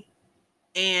 Sammy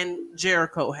and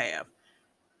Jericho have.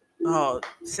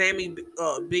 Sammy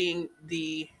being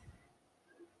the,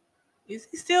 is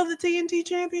he still the TNT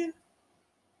champion?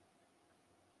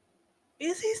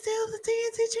 Is he still the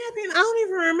TNT champion? I don't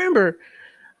even remember.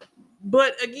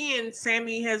 But again,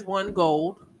 Sammy has won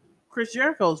gold. Chris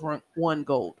Jericho's won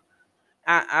gold.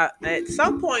 At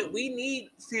some point, we need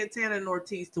Santana and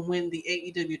Ortiz to win the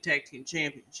AEW Tag Team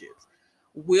Championships.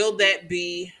 Will that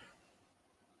be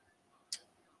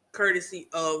courtesy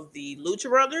of the Lucha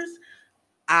Brothers?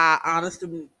 I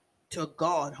honestly to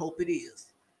God hope it is.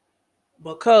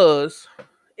 Because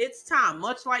it's time,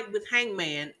 much like with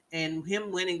Hangman and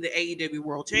him winning the AEW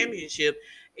World Championship,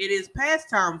 it is past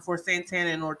time for Santana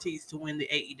and Ortiz to win the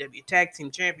AEW Tag Team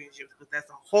Championships, but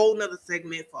that's a whole nother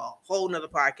segment for a whole nother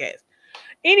podcast.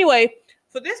 Anyway,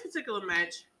 for this particular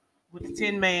match with the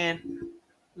 10-man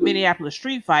Minneapolis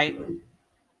Street Fight,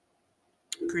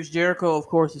 Chris Jericho, of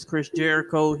course, is Chris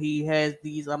Jericho. He has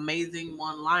these amazing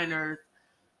one-liners,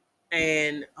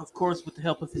 and of course, with the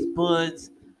help of his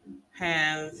buds,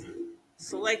 have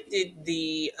selected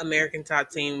the American Top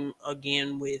Team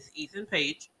again with Ethan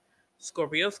Page,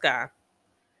 Scorpio Sky,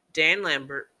 Dan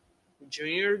Lambert,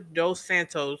 Junior Dos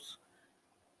Santos,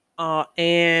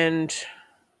 and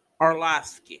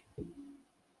Arlovsky.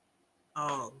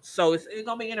 So it's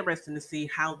gonna be interesting to see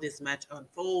how this match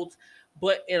unfolds.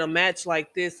 But in a match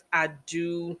like this, I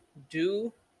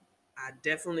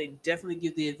definitely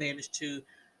give the advantage to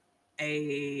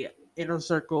a inner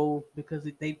circle because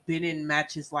they've been in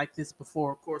matches like this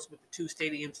before. Of course, with the 2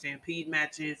 Stadium Stampede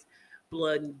matches,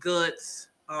 Blood and Guts,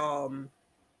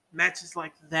 matches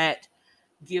like that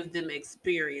give them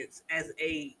experience as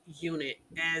a unit,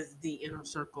 as the inner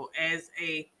circle, as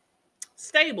a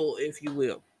stable, if you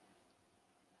will.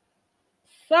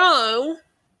 So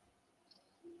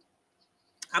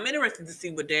I'm interested to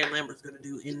see what Dan Lambert's going to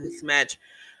do in this match.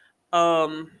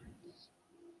 Um,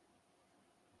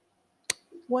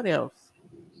 what else?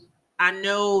 I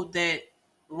know that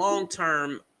long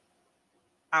term,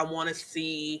 I want to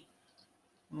see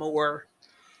more,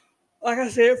 like I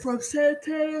said, from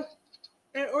Santana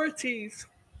and Ortiz,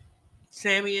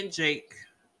 Sammy and Jake,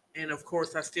 and of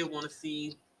course, I still want to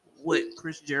see what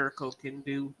Chris Jericho can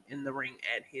do in the ring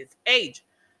at his age.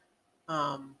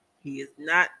 He is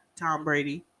not Tom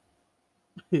Brady.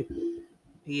 He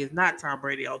is not Tom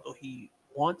Brady, although he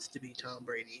wants to be Tom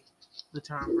Brady, the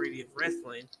Tom Brady of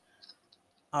wrestling.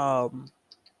 Um,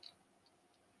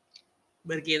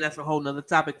 but again, that's a whole nother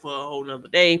topic for a whole nother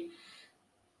day.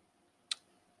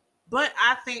 But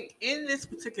I think in this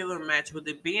particular match, with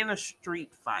it being a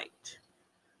street fight,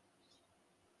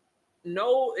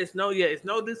 it's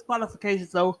no disqualification.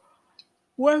 So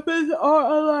weapons are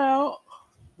allowed.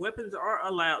 Weapons are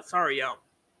allowed. Sorry, y'all.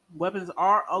 Weapons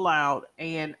are allowed,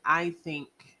 and I think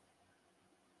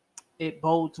it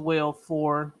bodes well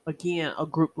for, again, a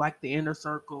group like the Inner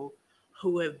Circle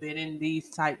who have been in these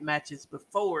type matches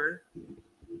before.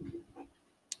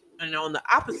 And on the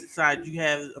opposite side, you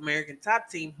have American Top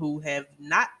Team who have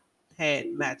not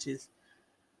had matches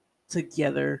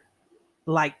together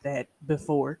like that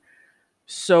before.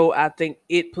 So I think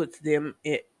it puts them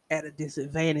at a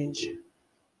disadvantage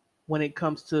when it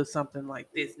comes to something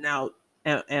like this. Now,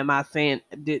 am I saying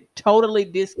totally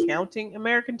discounting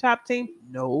American Top Team?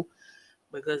 No,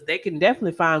 because they can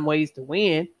definitely find ways to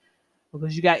win.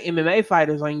 Because you got MMA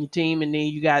fighters on your team, and then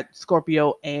you got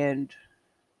Scorpio and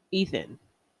Ethan.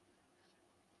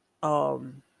 But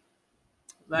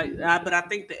I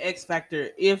think the X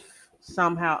factor, if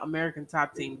somehow American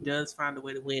Top Team does find a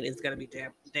way to win, it's gonna be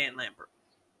Dan Lambert,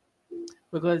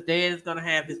 because Dan's gonna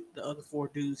have the other 4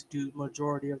 dudes do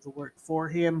majority of the work for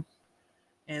him,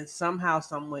 and somehow,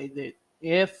 some way that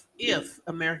if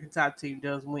American Top Team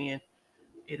does win,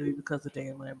 it'll be because of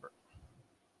Dan Lambert.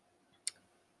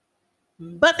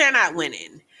 But they're not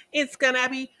winning. It's gonna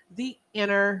be the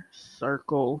Inner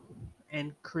Circle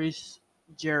and Chris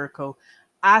Jericho.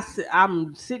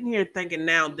 I'm sitting here thinking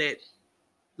now that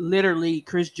literally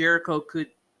Chris Jericho could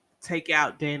take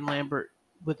out Dan Lambert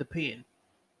with a pin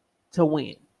to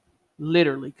win.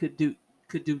 Literally could do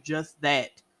just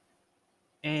that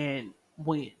and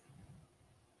win.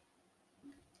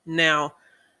 Now,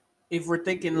 if we're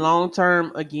thinking long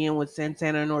term, again with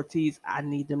Santana and Ortiz, I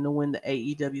need them to win the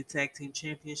AEW Tag Team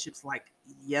Championships like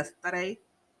yesterday.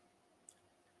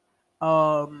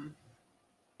 Um,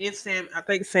 I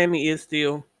think Sammy is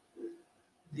still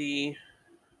the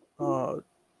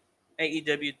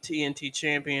AEW TNT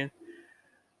champion.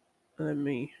 Let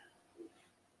me.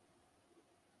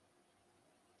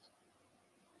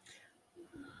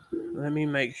 Let me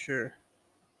make sure.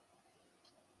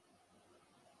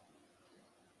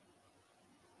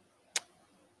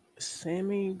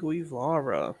 Sammy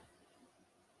Guevara.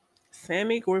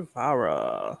 Sammy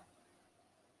Guevara.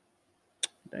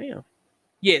 Damn.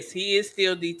 Yes, he is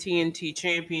still the TNT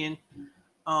champion.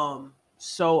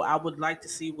 So I would like to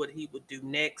see what he would do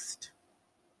next.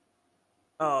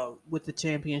 With the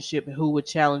championship and who would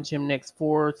challenge him next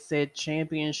for said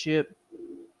championship.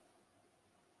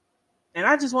 And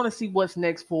I just want to see what's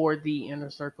next for the inner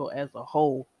circle as a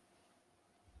whole.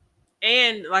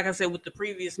 And like I said, with the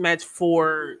previous match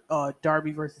for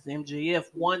Darby versus MJF,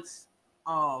 once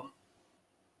um,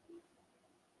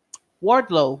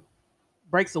 Wardlow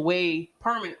breaks away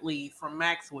permanently from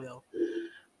Maxwell,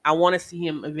 I want to see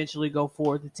him eventually go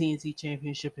for the TNT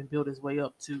Championship and build his way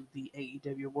up to the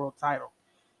AEW World Title.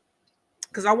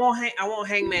 Because I want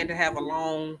Hangman to have a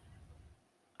long.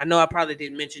 I know I probably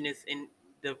didn't mention this in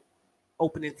the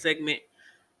opening segment,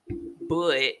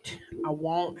 but I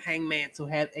want Hangman to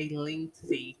have a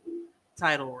lengthy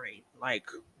title reign, like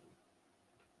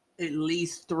at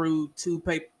least through two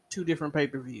different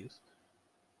pay-per-views.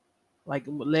 Like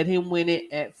let him win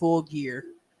it at Full Gear,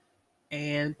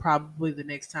 and probably the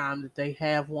next time that they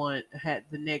have one, had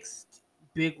the next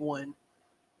big one,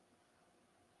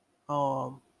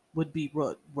 um, would be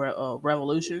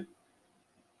Revolution.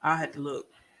 I had to look,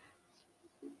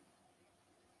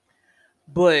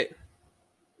 but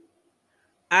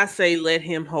I say let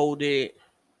him hold it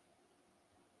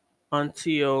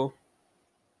until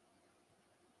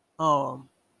um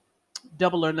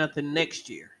Double or Nothing next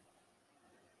year,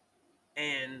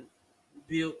 and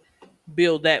build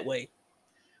build that way.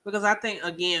 Because I think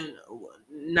again,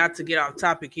 not to get off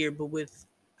topic here, but with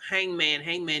Hangman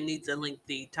needs a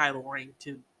lengthy title reign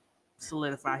to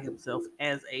solidify himself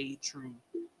as a true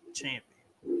champion.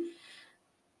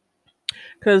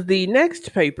 Because the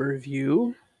next pay per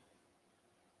view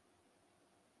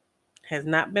has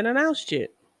not been announced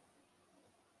yet.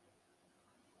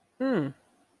 Yeah,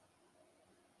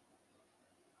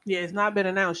 it's not been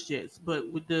announced yet.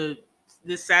 But with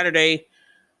this Saturday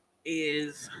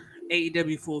is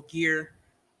AEW Full Gear,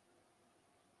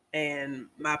 and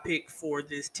my pick for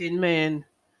this 10-man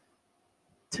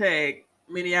tag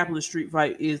Minneapolis Street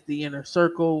Fight is the Inner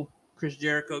Circle. Chris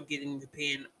Jericho getting the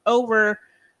pin over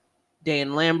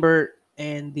Dan Lambert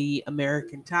and the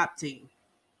American Top Team.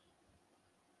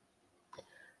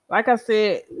 Like I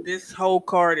said, this whole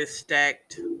card is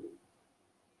stacked.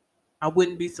 I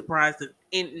wouldn't be surprised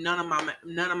if none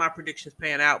of my predictions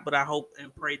pan out, but I hope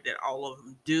and pray that all of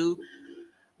them do,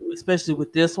 especially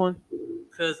with this one,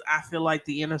 because I feel like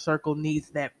the Inner Circle needs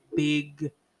that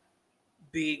big,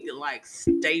 like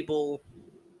stable,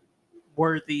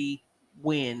 worthy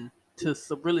win to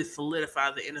really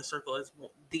solidify the Inner Circle as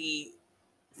the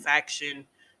faction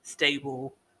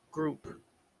stable group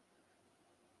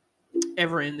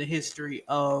ever in the history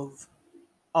of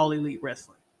All Elite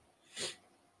Wrestling.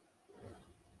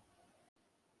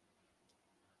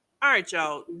 All right,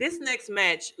 y'all. This next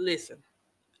match, listen.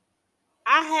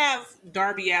 I have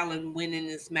Darby Allin winning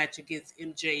this match against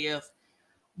MJF.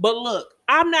 But look,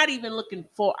 I'm looking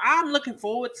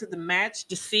forward to the match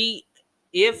to see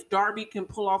if Darby can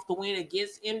pull off the win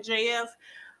against MJF.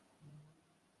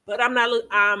 But I'm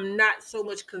not so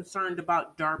much concerned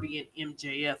about Darby and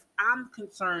MJF. I'm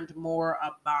concerned more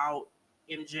about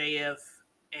MJF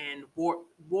and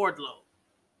Wardlow.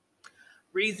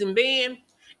 Reason being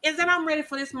is that I'm ready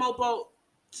for this mopo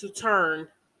to turn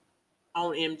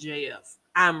on MJF.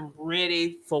 I'm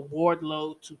ready for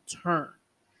Wardlow to turn.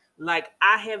 Like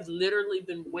I have literally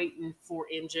been waiting for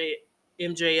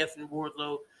MJF and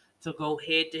Wardlow to go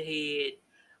head to head,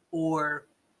 or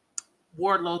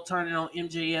Wardlow turning on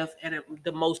MJF at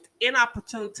the most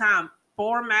inopportune time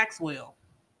for Maxwell,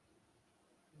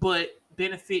 but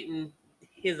benefiting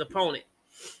his opponent.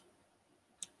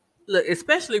 Look,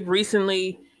 especially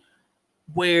recently,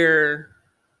 where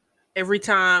every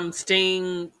time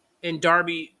Sting and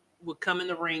Darby would come in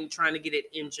the ring trying to get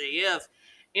at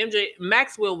MJ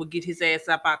Maxwell would get his ass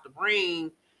up out the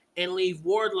ring and leave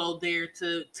Wardlow there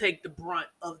to take the brunt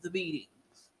of the beatings.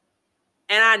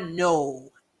 And I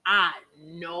know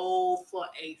for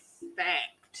a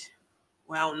fact,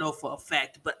 well, I don't know for a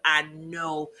fact, but I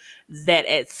know that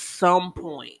at some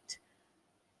point,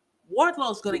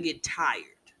 Wardlow's going to get tired.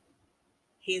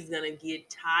 He's going to get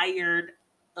tired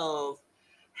of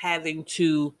having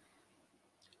to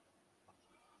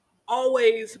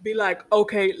always be like,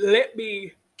 okay, let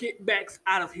me get Max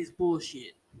out of his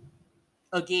bullshit.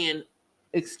 Again,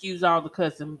 excuse all the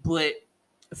cussing, but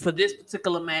for this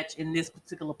particular match and this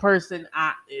particular person,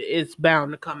 it's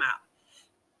bound to come out.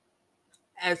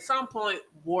 At some point,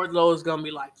 Wardlow is gonna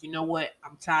be like, you know what?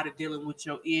 I'm tired of dealing with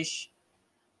your ish.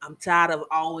 I'm tired of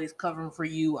always covering for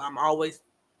you. I'm always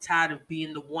tired of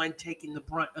being the one taking the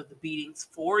brunt of the beatings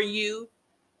for you.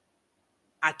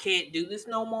 I can't do this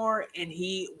no more. And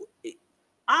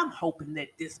I'm hoping that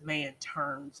this man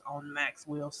turns on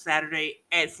Maxwell Saturday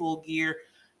at Full Gear,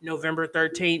 November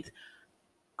 13th.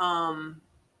 Um,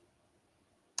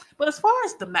 but as far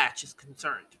as the match is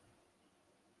concerned,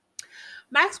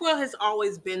 Maxwell has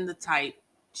always been the type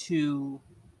to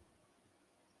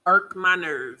irk my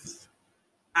nerves,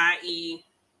 i.e.,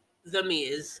 The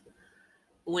Miz,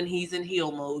 when he's in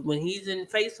heel mode. When he's in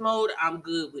face mode, I'm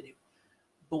good with him.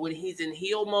 But when he's in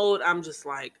heel mode, I'm just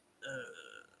like,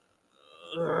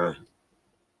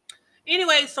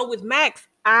 Anyway, so with Max,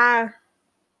 I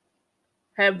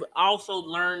have also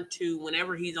learned to,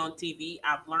 whenever he's on TV,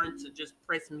 I've learned to just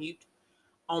press mute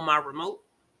on my remote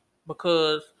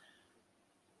because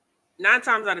 9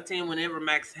 times out of 10, whenever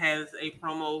Max has a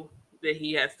promo that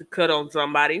he has to cut on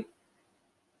somebody,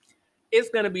 it's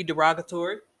going to be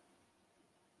derogatory.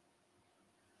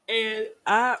 And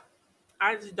I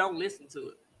just don't listen to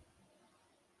it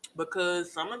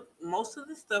because most of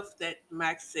the stuff that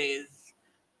Max says,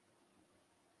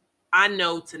 I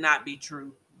know to not be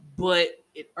true, but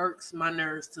it irks my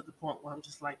nerves to the point where I'm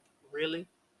just like, really?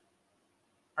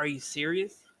 Are you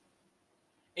serious?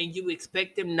 And you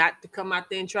expect them not to come out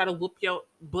there and try to whoop your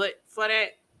butt for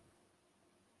that?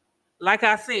 Like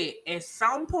I said, at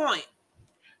some point.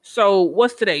 So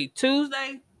what's today?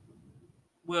 Tuesday?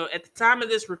 Well, at the time of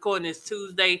this recording, it's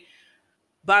Tuesday.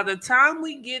 By the time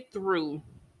we get through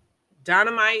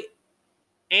Dynamite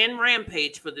and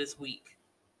Rampage for this week,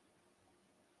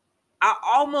 I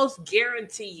almost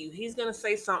guarantee you he's going to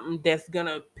say something that's going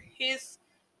to piss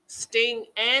Sting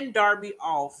and Darby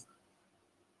off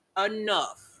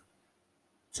enough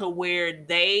to where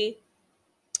they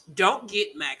don't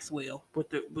get Maxwell,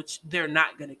 which they're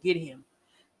not going to get him.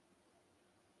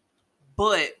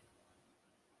 But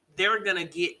they're going to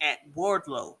get at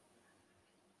Wardlow.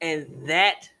 And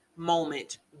that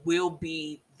moment will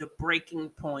be the breaking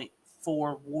point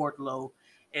for Wardlow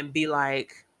and be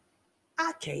like,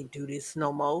 I can't do this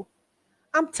no more.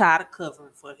 I'm tired of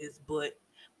covering for his butt.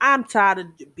 I'm tired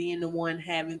of being the one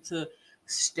having to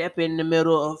step in the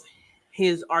middle of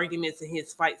his arguments and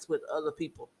his fights with other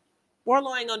people.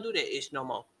 Wardlow ain't gonna do that ish no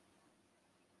more.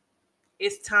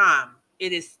 It's time.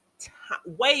 It is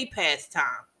way past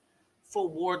time for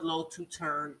Wardlow to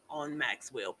turn on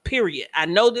Maxwell. Period. I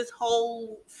know this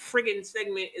whole friggin'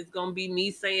 segment is gonna be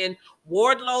me saying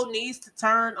Wardlow needs to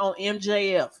turn on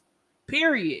MJF.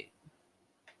 Period.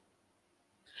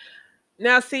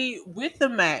 Now, see, with the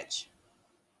match,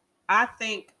 I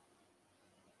think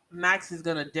Max is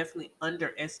gonna definitely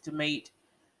underestimate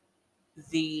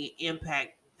the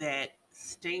impact that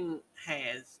Sting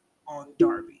has on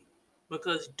Darby.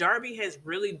 Because Darby has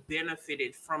really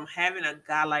benefited from having a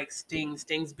guy like Sting.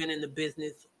 Sting's been in the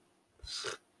business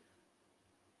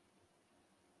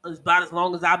about as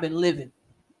long as I've been living,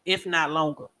 if not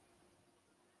longer.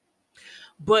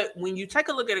 But when you take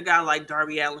a look at a guy like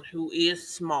Darby Allin, who is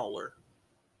smaller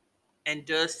and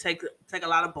does take a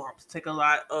lot of bumps, take a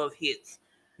lot of hits,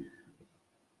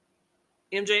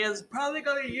 MJ is probably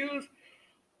going to use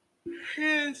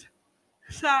his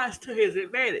size to his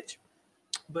advantage.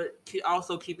 But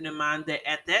also keeping in mind that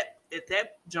at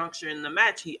that juncture in the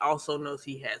match, he also knows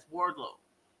he has Wardlow.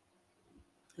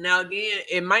 Now again,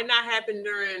 it might not happen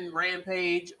during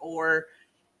Rampage or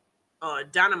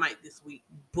Dynamite this week,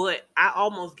 but I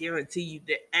almost guarantee you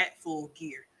that at Full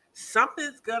Gear,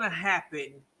 something's gonna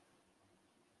happen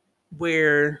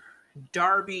where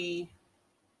Darby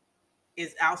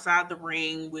is outside the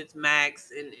ring with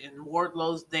Max and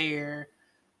Wardlow's there.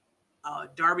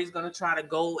 Darby's gonna try to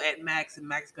go at Max and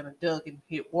Max gonna duck and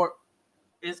hit Ward.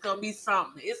 It's gonna be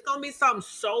something. It's gonna be something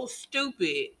so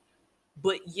stupid,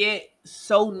 but yet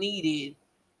so needed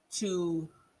to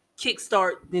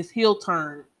kickstart this heel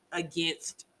turn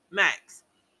against Max.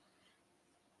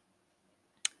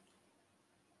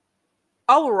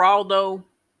 Overall, though,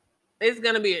 it's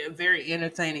going to be a very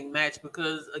entertaining match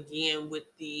because, again, with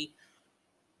the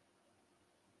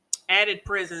added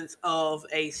presence of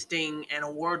a Sting and a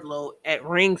Wardlow at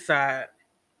ringside,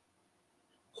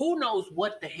 who knows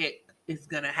what the heck is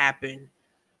going to happen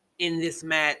in this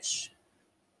match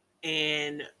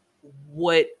and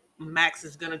what Max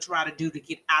is going to try to do to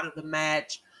get out of the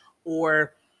match,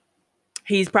 or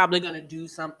he's probably going to do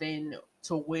something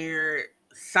to where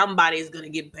somebody is going to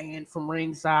get banned from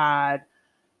ringside.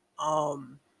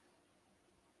 And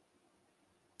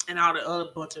all the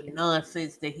other bunch of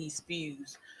nonsense that he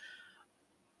spews.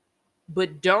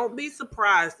 But don't be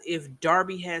surprised if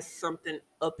Darby has something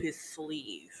up his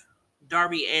sleeve.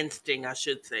 Darby and Sting, I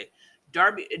should say.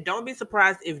 Darby, don't be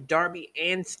surprised if Darby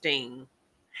and Sting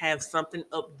have something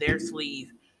up their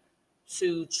sleeve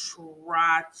to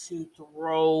try to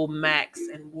throw Max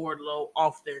and Wardlow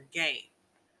off their game.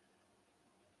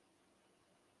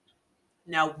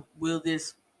 Now, will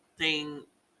this thing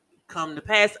come to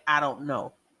pass? I don't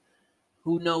know.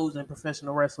 Who knows in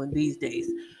professional wrestling these days?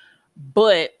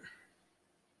 But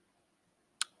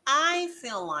I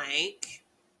feel like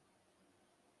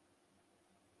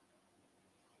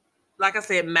I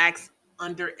said, Max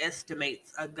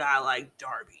underestimates a guy like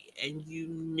Darby, and you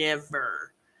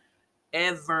never,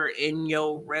 ever in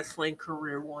your wrestling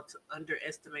career want to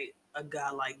underestimate a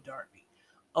guy like Darby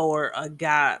or a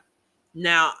guy.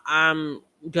 Now, I'm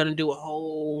going to do a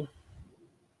whole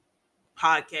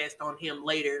podcast on him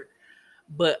later,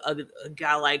 but a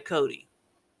guy like Cody.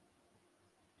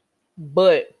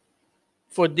 But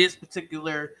for this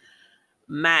particular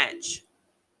match,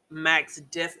 Max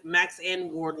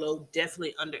and Wardlow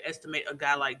definitely underestimate a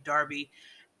guy like Darby.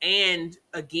 And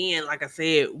again, like I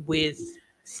said, with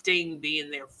Sting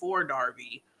being there for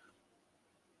Darby,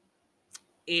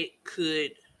 it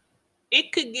could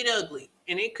get ugly,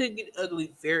 and it could get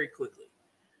ugly very quickly.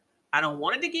 I don't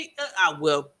want it to get. I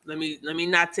will. Let me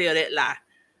not tell that lie.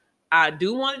 I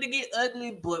do want it to get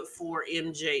ugly, but for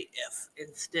MJF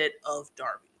instead of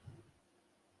Darby.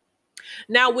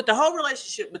 Now, with the whole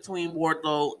relationship between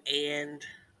Wardlow and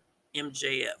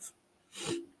MJF,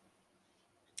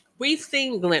 we've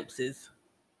seen glimpses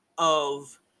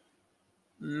of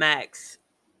Max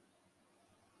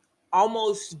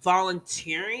almost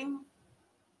volunteering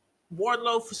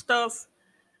Wardlow for stuff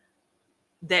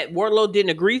that Wardlow didn't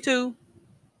agree to.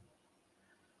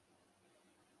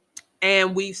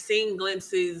 And we've seen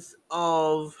glimpses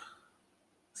of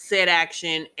said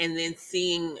action and then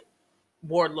seeing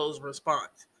Wardlow's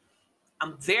response.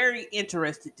 I'm very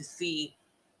interested to see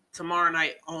tomorrow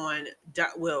night on,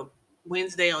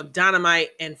 Wednesday on Dynamite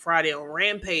and Friday on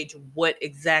Rampage, what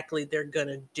exactly they're going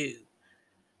to do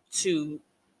to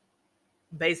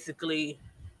basically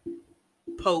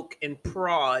poke and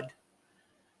prod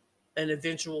an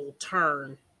eventual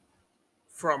turn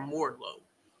from Wardlow.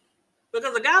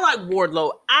 Because a guy like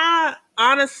Wardlow, I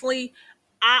honestly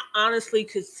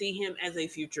could see him as a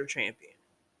future champion.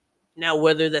 Now,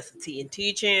 whether that's a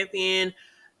TNT champion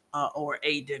or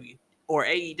AEW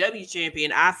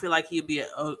champion, I feel like he'd be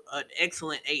an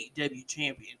excellent AEW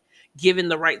champion, given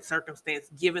the right circumstance,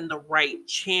 given the right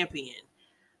champion.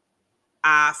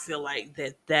 I feel like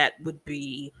that would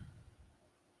be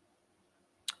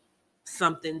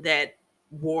something that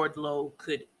Wardlow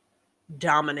could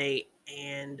dominate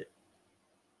and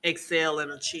excel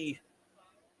and achieve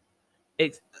at.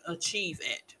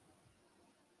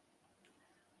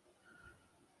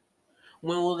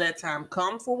 When will that time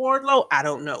come for Wardlow? I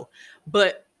don't know.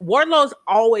 But Wardlow's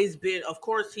always been, of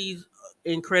course, he's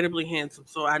incredibly handsome.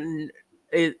 So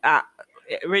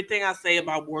everything I say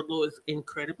about Wardlow is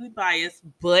incredibly biased,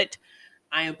 but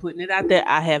I am putting it out there.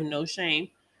 I have no shame.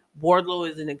 Wardlow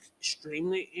is an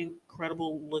extremely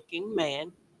incredible looking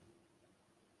man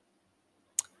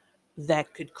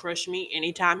that could crush me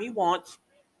anytime he wants.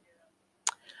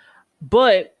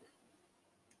 But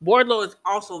Wardlow is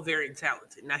also very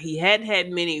talented. Now, he hadn't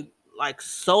had many like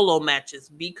solo matches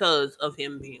because of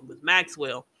him being with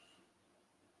Maxwell.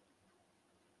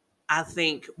 I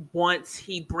think once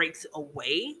he breaks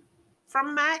away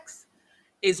from Max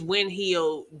is when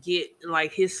he'll get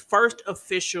like his first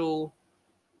official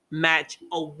match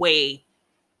away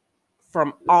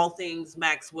from all things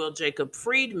Maxwell Jacob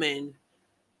Friedman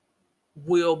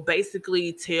will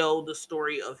basically tell the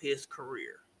story of his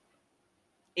career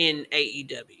in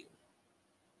AEW.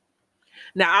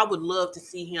 Now, I would love to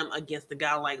see him against a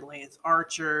guy like Lance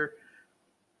Archer.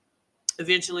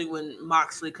 Eventually, when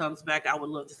Moxley comes back, I would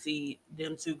love to see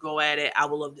them two go at it. I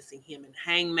would love to see him and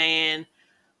Hangman,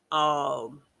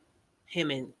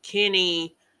 him and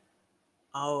Kenny,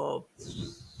 uh,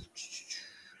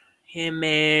 him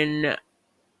and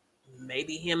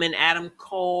maybe him and Adam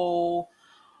Cole.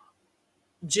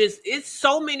 Just it's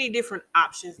so many different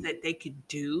options that they could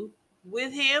do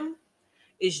with him.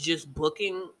 It's just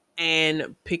booking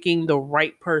and picking the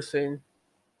right person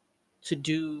to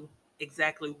do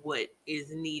exactly what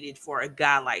is needed for a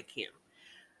guy like him.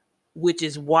 Which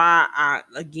is why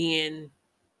again,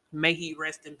 may he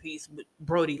rest in peace with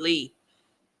Brody Lee.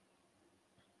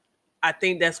 I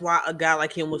think that's why a guy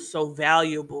like him was so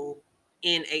valuable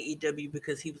in AEW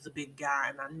because he was a big guy,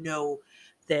 and I know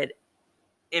that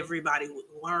everybody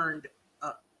learned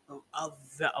a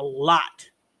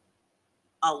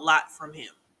lot from him.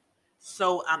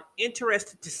 So I'm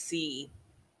interested to see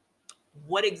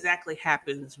what exactly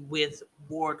happens with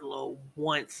Wardlow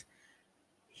once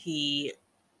he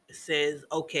says,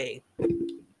 okay,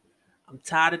 I'm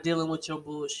tired of dealing with your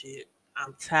bullshit.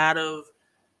 I'm tired of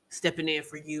stepping in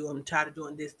for you. I'm tired of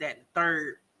doing this, that, and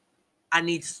third. I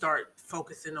need to start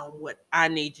focusing on what I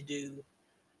need to do.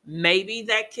 Maybe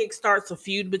that kickstarts a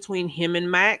feud between him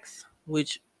and Max,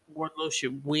 which Wardlow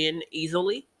should win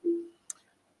easily.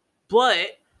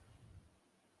 But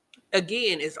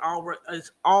again, it's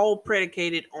all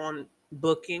predicated on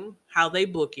booking, how they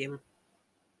book him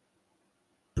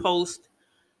post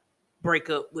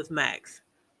breakup with Max,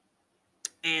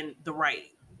 and the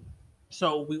writing.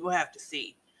 So we will have to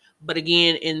see. But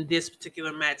again, in this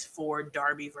particular match for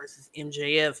Darby versus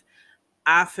MJF,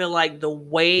 I feel like the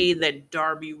way that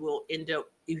Darby will end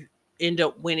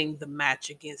up winning the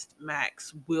match against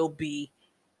Max will be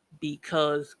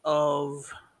because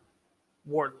of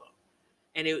Wardlow.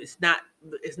 And it's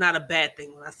not a bad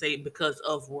thing when I say because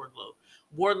of Wardlow.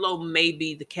 Wardlow may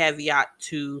be the caveat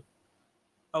to,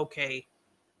 okay,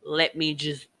 let me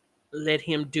just let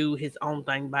him do his own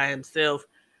thing by himself.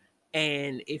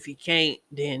 And if he can't,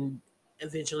 then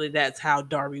eventually that's how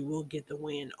Darby will get the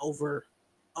win over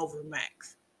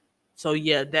Max. So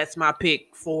yeah, that's my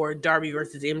pick for Darby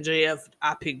versus MJF.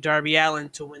 I picked Darby Allin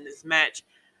to win this match.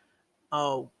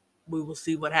 Uh, we will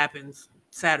see what happens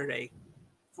Saturday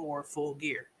for Full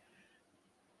Gear.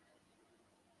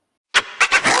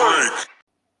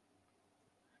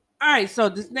 All right, so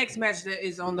this next match that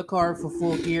is on the card for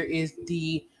Full Gear is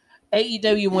the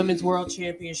AEW Women's World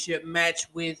Championship match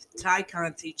with Ty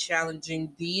Conti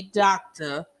challenging the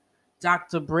Doctor,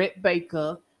 Dr. Britt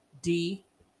Baker, DMD.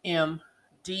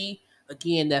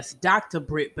 Again, that's Dr.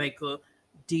 Britt Baker,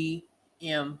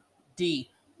 DMD.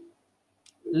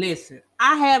 Listen,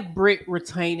 I have Britt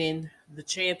retaining the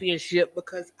championship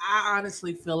because I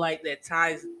honestly feel like that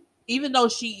Ty's, even though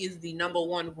she is the number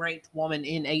one ranked woman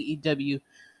in AEW,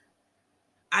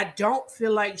 I don't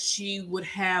feel like she would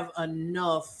have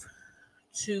enough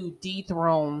to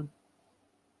dethrone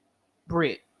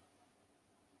Britt.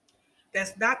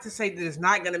 That's not to say that it's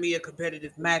not going to be a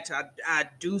competitive match. I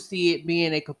do see it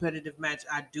being a competitive match.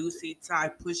 I do see Ty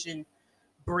pushing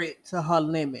Britt to her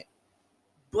limit.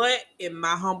 But in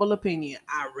my humble opinion,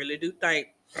 I really do think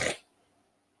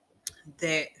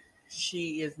that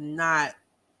she is not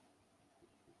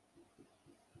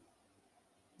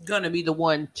going to be the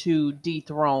one to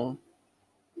dethrone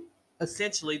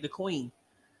essentially the queen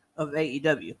of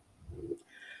AEW.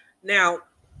 Now,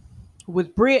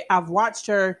 with Britt, I've watched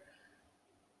her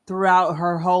throughout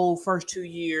her whole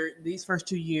these first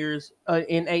 2 years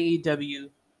in AEW,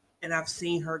 and I've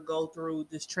seen her go through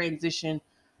this transition.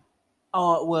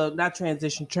 Well, not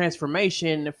transition,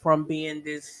 transformation from being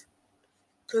this,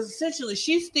 because essentially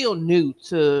she's still new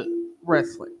to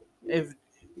wrestling, if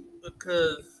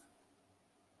because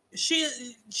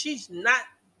she's not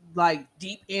like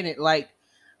deep in it like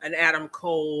an Adam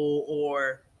Cole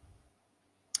or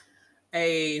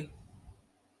a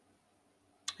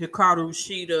Hikaru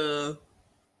Shida,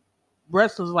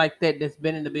 wrestlers like that that's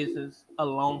been in the business a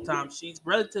long time. She's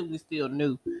relatively still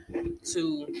new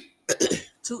to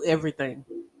to everything.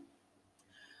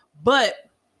 But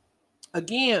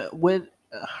again, with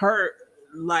her,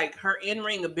 like, her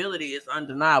in-ring ability is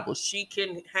undeniable. She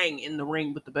can hang in the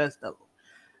ring with the best of them.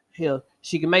 Hell,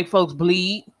 she can make folks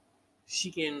bleed.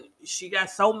 She got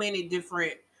so many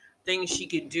different things she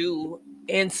could do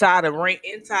inside the ring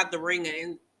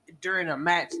and during a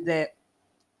match, that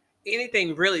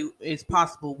anything really is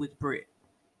possible with Britt.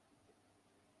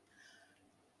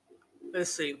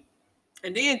 Let's see.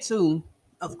 And then too,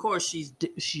 of course,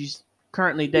 she's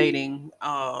currently dating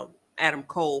Adam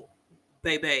Cole,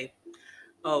 baby,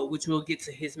 which we'll get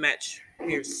to his match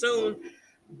here soon.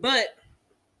 But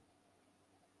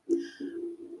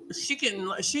I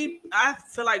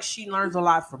feel like she learns a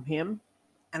lot from him,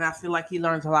 and I feel like he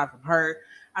learns a lot from her.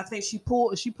 I think she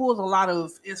pulls a lot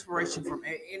of inspiration from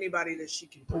anybody that she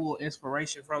can pull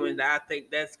inspiration from, and I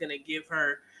think that's gonna give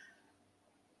her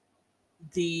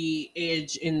the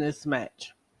edge in this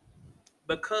match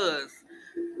because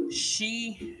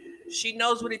she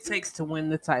knows what it takes to win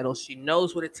the title. She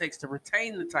knows what it takes to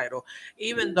retain the title.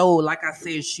 Even though, like I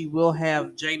said, she will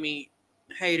have Jamie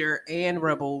Hayter and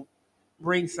Rebel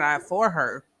ringside for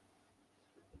her,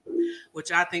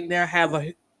 which I think they'll have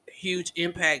a huge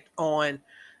impact on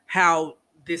how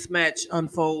this match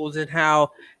unfolds and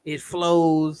how it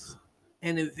flows,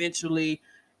 and eventually,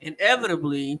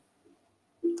 inevitably,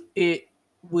 it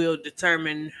will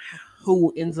determine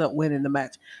who ends up winning the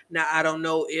match. Now, I don't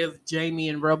know if Jamie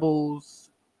and Rebels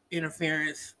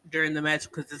interference during the match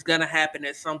because it's gonna happen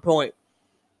at some point.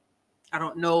 I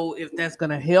don't know if that's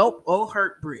gonna help or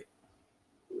hurt Britt.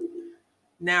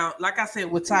 Now, like I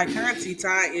said, with Ty Conti,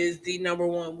 Ty is the number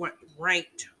one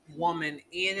ranked woman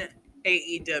in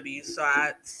AEW, so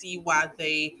I see why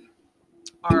they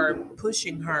are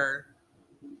pushing her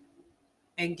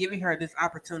and giving her this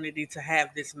opportunity to have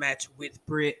this match with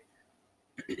Britt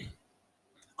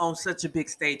on such a big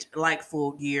stage like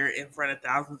Full Gear in front of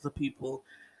thousands of people.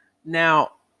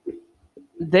 Now,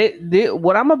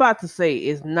 what I'm about to say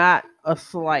is not a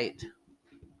slight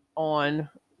on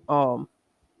um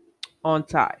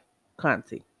Ty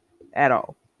Conti at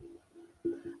all.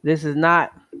 This is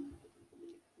not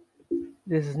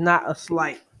a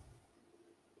slight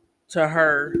to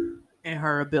her and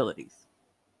her abilities.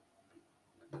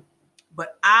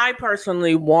 But I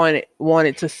personally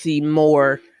wanted to see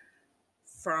more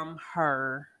from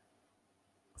her,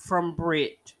 from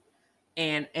Britt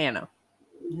and Anna.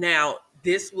 Now,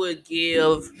 this would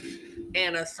give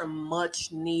Anna some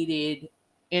much needed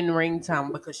in ring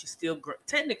time because she's still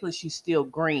technically she's still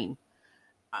green,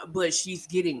 but she's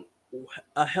getting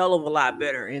a hell of a lot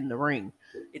better in the ring.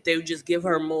 If they would just give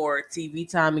her more TV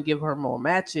time and give her more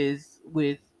matches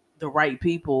with the right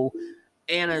people,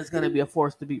 Anna is going to be a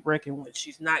force to be reckoned with.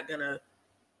 She's not going to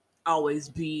always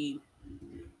be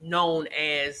known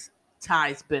as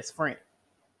Ty's best friend.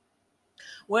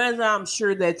 Whereas I'm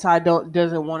sure that Ty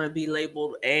doesn't want to be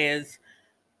labeled as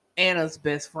Anna's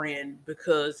best friend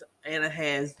because Anna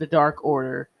has the Dark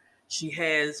Order. She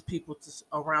has people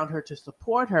around her to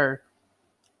support her.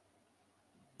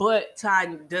 But Ty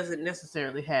doesn't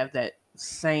necessarily have that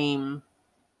same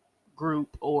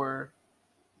group or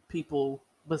people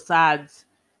besides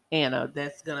Anna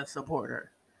that's going to support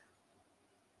her.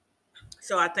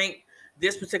 So I think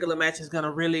this particular match is going to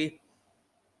really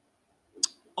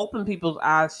open people's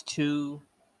eyes to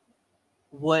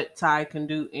what Ty can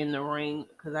do in the ring,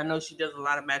 because I know she does a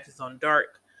lot of matches on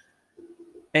Dark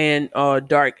and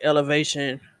Dark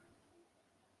Elevation.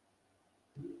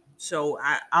 So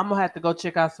I'm gonna have to go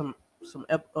check out some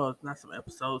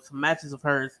matches of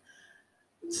hers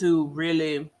to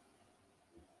really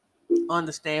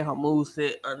understand her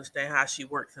moveset, understand how she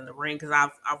works in the ring. Because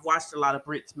I've watched a lot of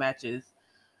Britt's matches,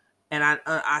 and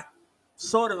I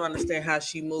sort of understand how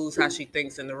she moves, how she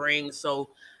thinks in the ring. So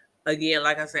again,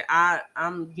 like I said,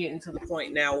 I'm getting to the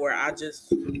point now where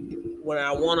when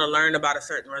I want to learn about a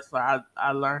certain wrestler,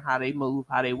 I learn how they move,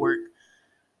 how they work,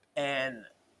 and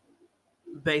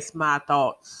base my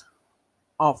thoughts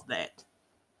off that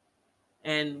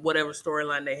and whatever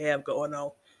storyline they have going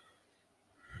on.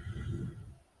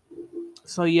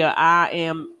 So yeah,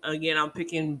 I'm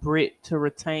picking Britt to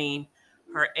retain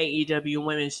her AEW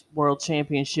Women's World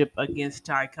Championship against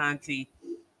Ty Conti.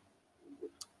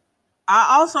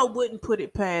 I also wouldn't put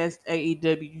it past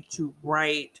AEW to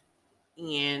write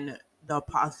in a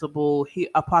possible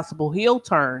heel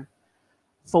turn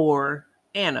for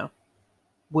Anna,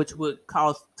 which would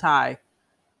cost Ty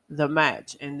the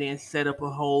match, and then set up a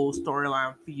whole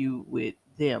storyline feud with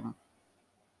them.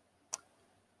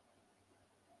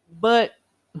 But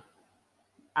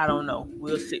I don't know.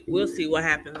 We'll see. We'll see what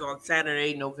happens on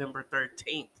Saturday, November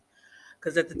 13th.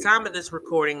 Because at the time of this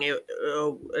recording,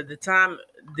 at the time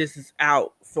this is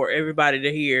out for everybody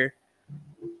to hear,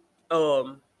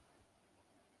 it'll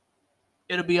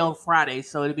be on Friday,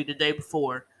 so it'll be the day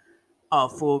before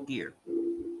Full Gear.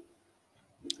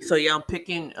 So yeah, I'm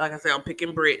picking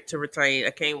Britt to retain.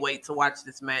 I can't wait to watch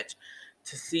this match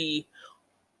to see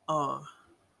how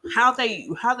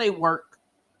they work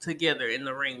together in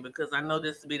the ring, because I know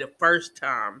this will be the first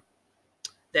time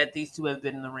that these two have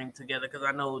been in the ring together, because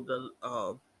I know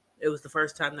it was the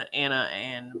first time that Anna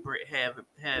and Britt have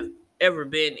ever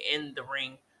been in the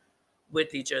ring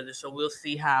with each other. So we'll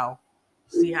see how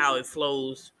it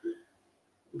flows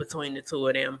between the two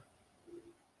of them,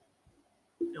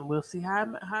 and we'll see how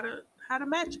the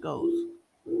match goes.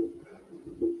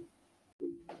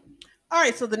 All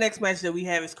right, so the next match that we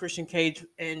have is Christian Cage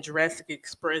and Jurassic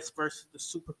Express versus the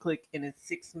Super Click in a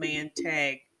 6-man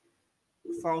tag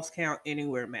false count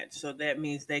anywhere match. So that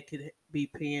means they could be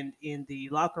pinned in the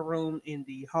locker room, in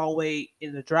the hallway,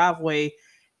 in the driveway,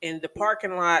 in the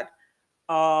parking lot,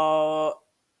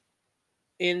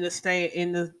 in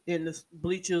the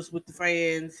bleachers with the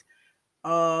fans,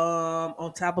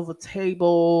 on top of a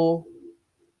table,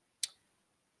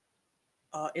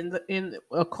 in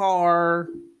a car,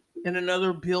 in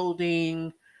another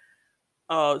building.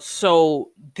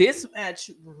 So this match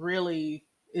really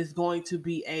is going to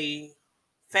be a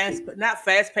not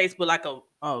fast paced, but like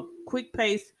a quick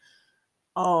pace,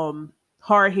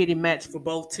 hard hitting match for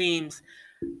both teams.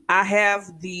 I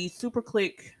have the Super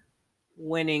Click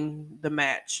winning the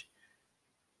match.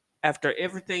 After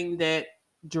everything that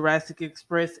Jurassic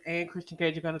Express and Christian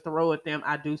Cage are going to throw at them,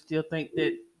 I do still think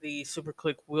that the Super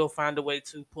Click will find a way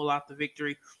to pull out the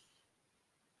victory.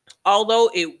 Although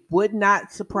it would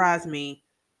not surprise me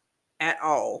at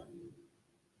all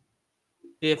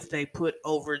if they put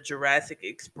over Jurassic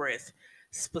Express,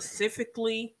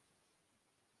 specifically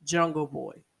Jungle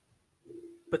Boy.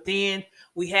 But then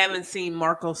we haven't seen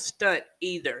Marco stunt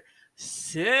either.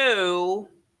 So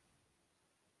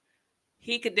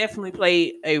he could definitely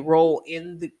play a role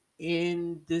in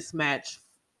this match,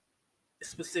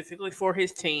 specifically for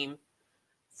his team,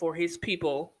 for his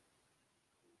people.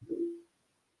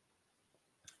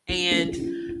 And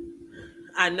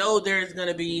I know there's going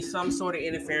to be some sort of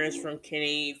interference from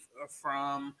Kenny,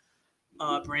 from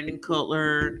Brandon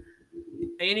Cutler,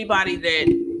 anybody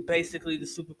that basically the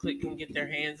Super Click can get their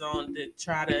hands on to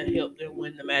try to help them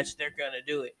win the match. They're going to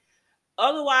do it.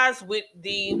 Otherwise, with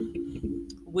the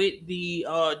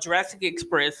Jurassic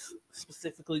Express,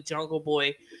 specifically Jungle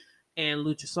Boy and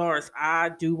Luchasaurus, I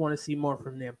do want to see more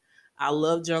from them. I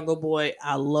love Jungle Boy.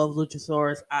 I love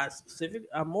Luchasaurus. I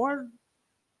more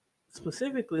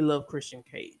specifically love Christian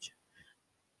Cage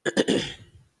because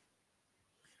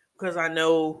I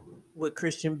know with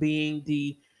Christian being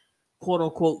the quote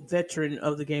unquote veteran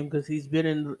of the game, because he's been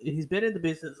in the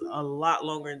business a lot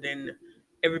longer than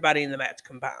everybody in the match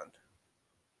combined.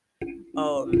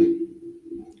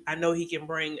 I know he can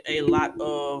bring a lot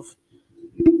of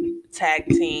tag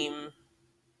team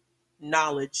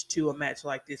knowledge to a match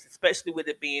like this, especially with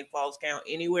it being Falls Count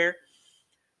Anywhere.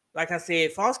 Like I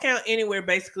said, Falls Count Anywhere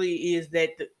basically is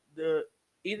that the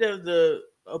either of the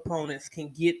opponents can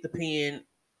get the pin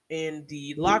in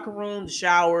the locker room, the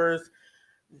showers,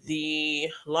 the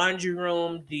laundry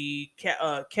room, the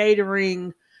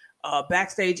catering,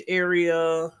 backstage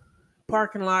area,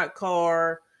 parking lot,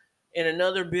 car, in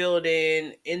another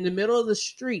building, in the middle of the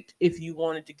street if you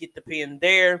wanted to get the pin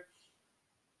there.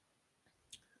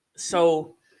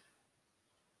 So,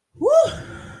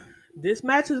 this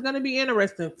match is going to be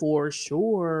interesting for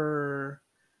sure.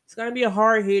 It's going to be a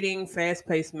hard hitting, fast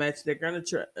paced match. They're going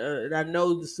to try. I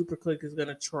know the Super Click is going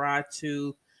to try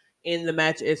to end the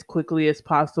match as quickly as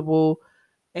possible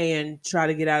and try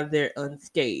to get out of there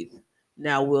unscathed.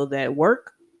 Now, will that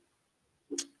work?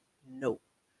 No.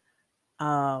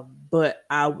 But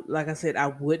like I said, I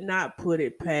would not put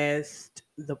it past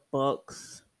the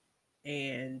Bucks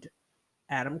and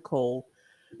Adam Cole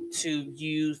to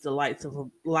use the likes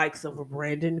of a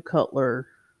Brandon Cutler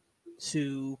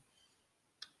to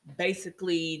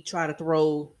basically try to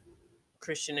throw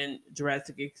Christian and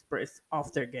Jurassic Express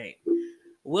off their game.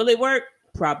 Will it work?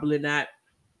 Probably not.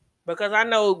 Because I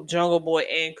know Jungle Boy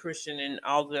and Christian and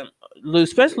all of them,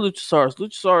 especially Luchasaurus.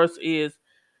 Luchasaurus is,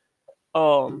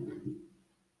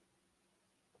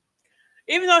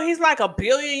 even though he's like a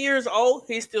billion years old,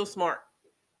 he's still smart.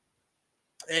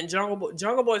 And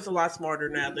Jungle Boy is a lot smarter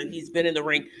now that he's been in the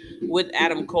ring with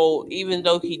Adam Cole. Even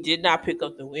though he did not pick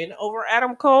up the win over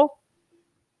Adam Cole,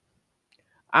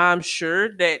 I'm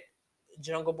sure that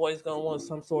Jungle Boy is going to want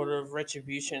some sort of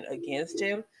retribution against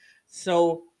him.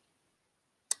 So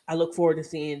I look forward to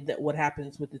seeing what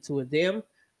happens with the two of them.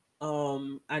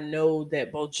 I know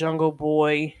that both Jungle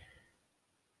Boy,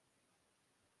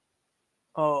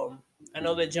 I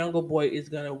know that Jungle Boy is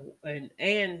gonna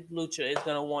and Lucha is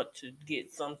gonna want to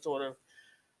get some sort of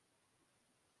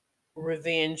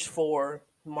revenge for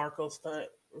Marco stunt,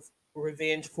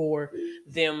 revenge for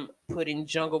them putting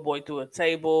Jungle Boy through a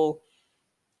table.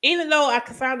 Even though I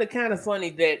found it kind of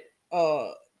funny that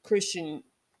Christian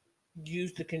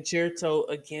used the concerto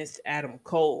against Adam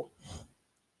Cole.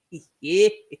 Yeah.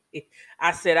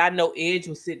 I said I know Edge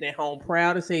was sitting at home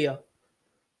proud as hell.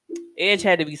 Edge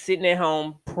had to be sitting at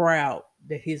home proud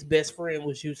that his best friend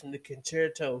was using the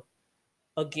concerto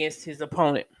against his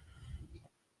opponent.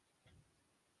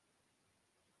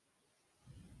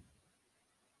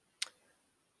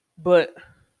 But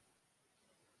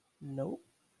nope.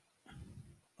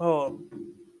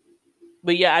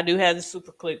 But yeah, I do have the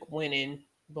Super Click winning.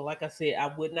 But like I said,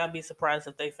 I would not be surprised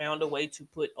if they found a way to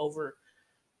put over,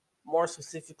 more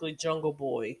specifically, Jungle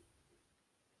Boy,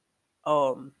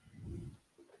 um,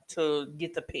 to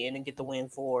get the pin and get the win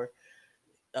for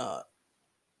uh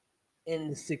in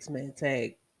the 6-man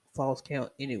tag Falls Count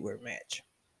Anywhere match.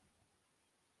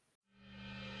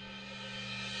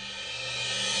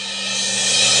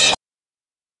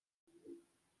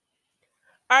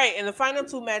 All right, and the final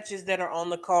two matches that are on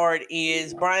the card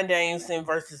is Bryan Danielson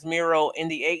versus Miro in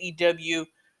the AEW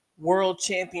World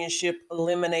Championship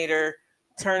Eliminator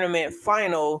Tournament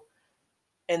Final,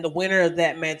 and the winner of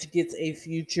that match gets a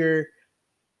future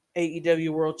AEW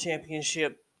World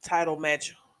Championship title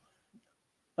match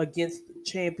against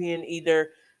champion either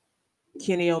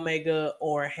Kenny Omega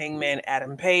or Hangman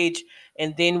Adam Page.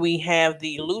 And then we have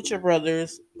the Lucha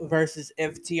Brothers versus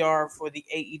FTR for the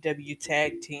AEW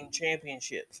Tag Team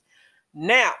Championships.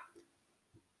 Now,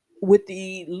 with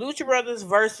the Lucha Brothers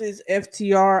versus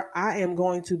FTR, I am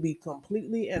going to be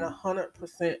completely and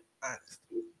 100% honest.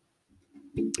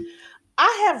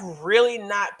 I have really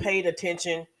not paid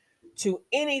attention to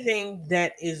anything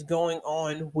that is going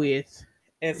on with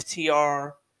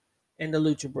FTR and the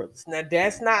Lucha Brothers. Now,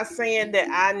 that's not saying that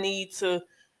I'm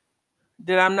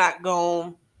not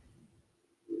going to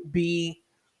be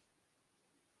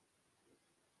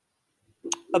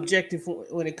objective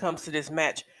when it comes to this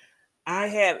match.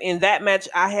 In that match,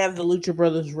 I have the Lucha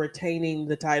Brothers retaining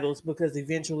the titles because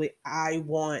eventually I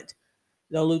want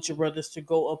the Lucha Brothers to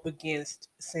go up against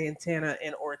Santana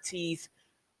and Ortiz,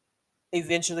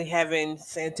 eventually having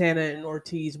Santana and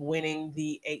Ortiz winning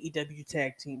the AEW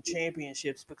Tag Team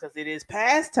Championships because it is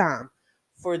past time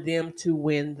for them to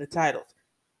win the titles.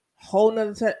 Whole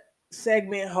nother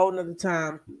segment, whole nother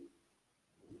time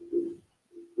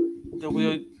that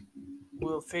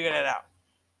we'll figure that out.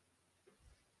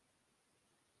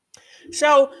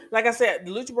 So, like I said,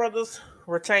 the Lucha Brothers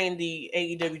retain the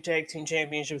AEW Tag Team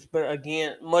Championships, but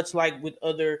again, much like with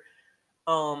other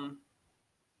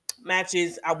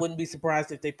matches, I wouldn't be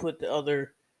surprised if they put the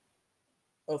other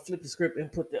flip the script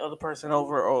and put the other person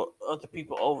over or other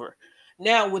people over.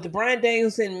 Now, with the Bryan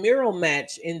Danielson Miro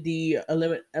match in the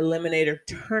Eliminator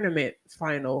Tournament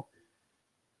final,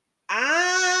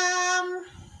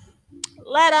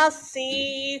 let us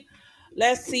see.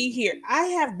 Let's see here. I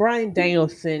have Bryan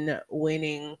Danielson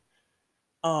winning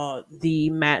the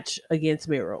match against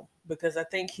Miro because I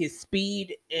think his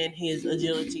speed and his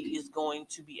agility is going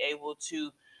to be able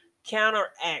to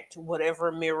counteract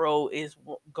whatever Miro is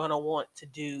gonna want to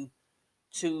do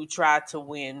to try to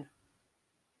win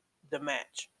the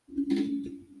match.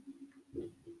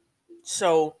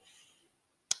 So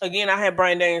again, I had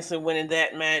Bryan Danielson winning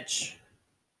that match.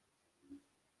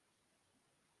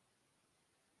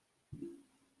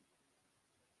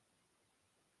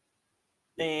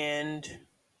 And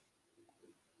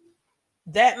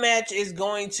that match is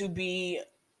going to be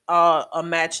a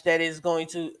match that is going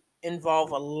to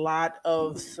involve a lot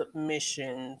of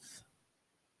submissions.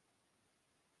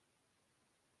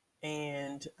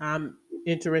 And I'm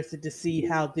interested to see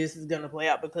how this is going to play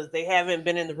out because they haven't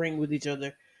been in the ring with each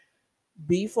other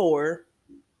before.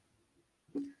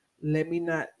 Let me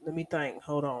think.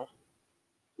 Hold on.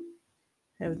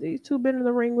 Have these two been in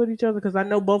the ring with each other? Because I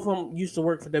know both of them used to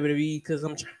work for WWE. Because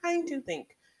I'm trying to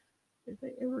think. Did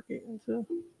they ever get into?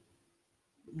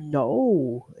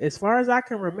 No. As far as I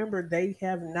can remember, they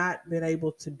have not been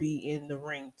able to be in the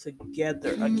ring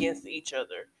together against each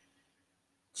other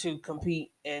to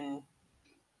compete in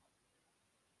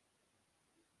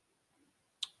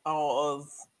all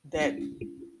of that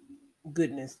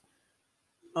goodness.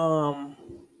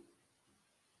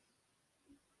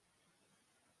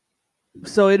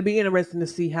 So it'll be interesting to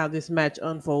see how this match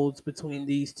unfolds between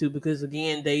these two because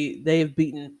again they have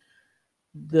beaten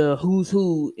the who's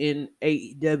who in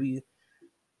AEW.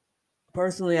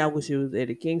 Personally, I wish it was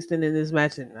Eddie Kingston in this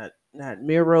match and not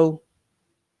Miro,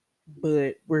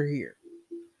 but we're here.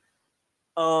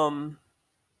 So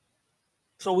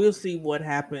we'll see what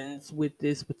happens with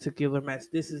this particular match.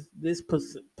 This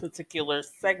particular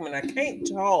segment. I can't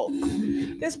talk.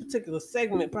 This particular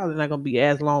segment probably not going to be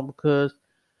as long because,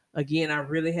 again, I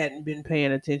really hadn't been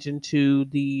paying attention to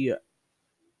the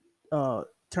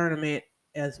tournament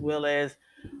as well as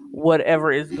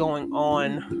whatever is going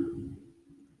on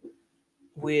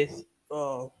with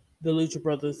the Lucha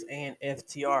Brothers and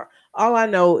FTR. All I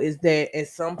know is that at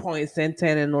some point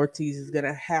Santana and Ortiz is going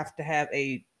to have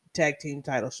a tag team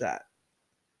title shot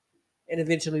and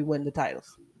eventually win the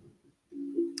titles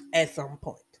at some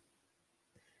point.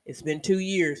 It's been 2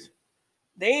 years.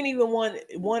 They ain't even won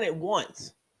it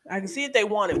once. I can see if they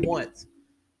won it once,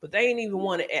 but they ain't even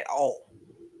won it at all.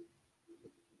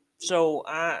 So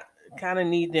I kind of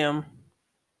need them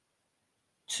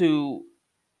to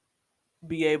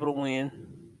be able to win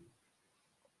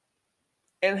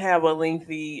and have a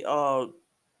lengthy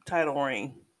title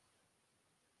reign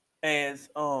as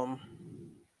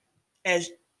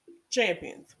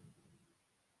champions.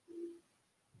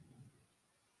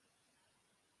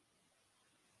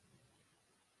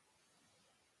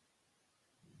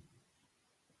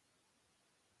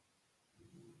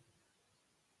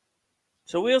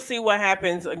 So we'll see what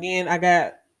happens. Again, I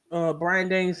got Bryan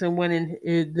Danielson winning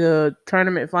the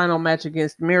tournament final match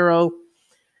against Miro,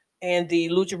 and the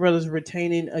Lucha Brothers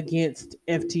retaining against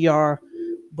FTR.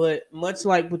 But much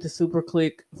like with the Super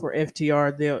Click for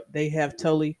FTR, they have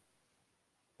Tully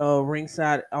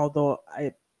ringside. Although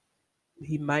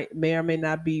he may or may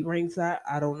not be ringside,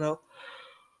 I don't know.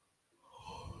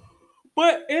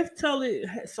 But if Tully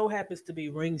so happens to be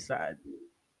ringside,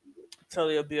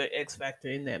 Tully will be an X factor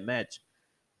in that match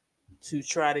to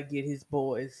try to get his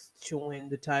boys to win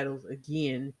the titles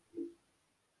again.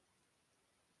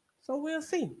 So we'll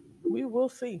see. We will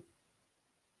see.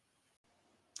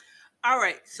 All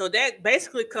right, so that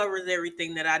basically covers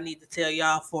everything that I need to tell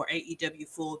y'all for AEW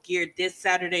Full Gear this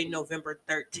Saturday, November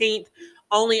 13th,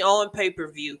 only on pay per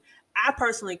view. I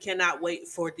personally cannot wait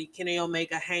for the Kenny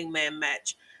Omega Hangman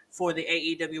match for the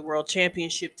AEW World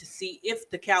Championship to see if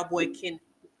the Cowboy can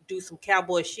do some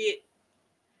cowboy shit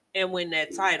and win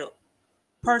that title.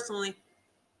 Personally,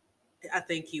 I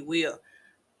think he will.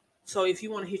 So if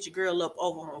you want to hit your girl up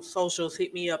over on socials,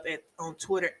 hit me up on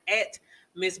Twitter at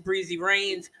Miss Breezy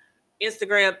Reigns,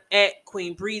 Instagram at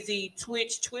Queen Breezy,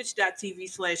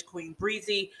 twitch.tv/Queen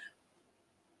Breezy.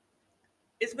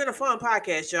 It's been a fun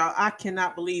podcast, y'all. I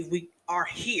cannot believe we are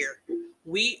here.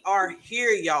 We are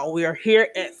here, y'all. We are here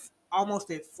at almost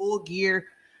at full gear.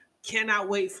 Cannot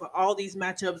wait for all these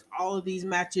matchups, all of these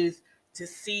matches, to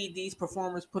see these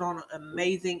performers put on an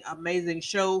amazing, amazing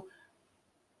show.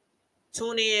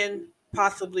 Tune in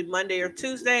possibly Monday or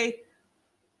Tuesday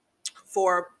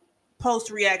for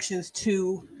post reactions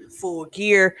to Full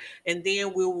Gear, and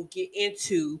then we will get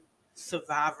into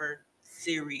Survivor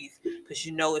Series because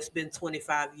you know it's been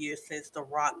 25 years since The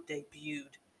Rock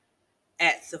debuted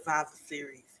at Survivor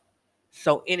Series.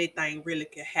 So anything really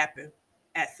could happen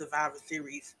at Survivor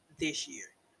Series this year.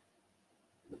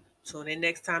 Tune in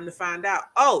next time to find out.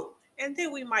 Oh, and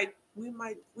then we might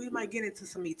get into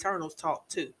some Eternals talk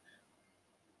too.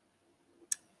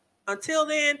 Until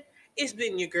then, it's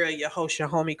been your girl, your host, your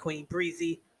homie, Queen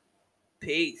Breezy.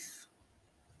 Peace.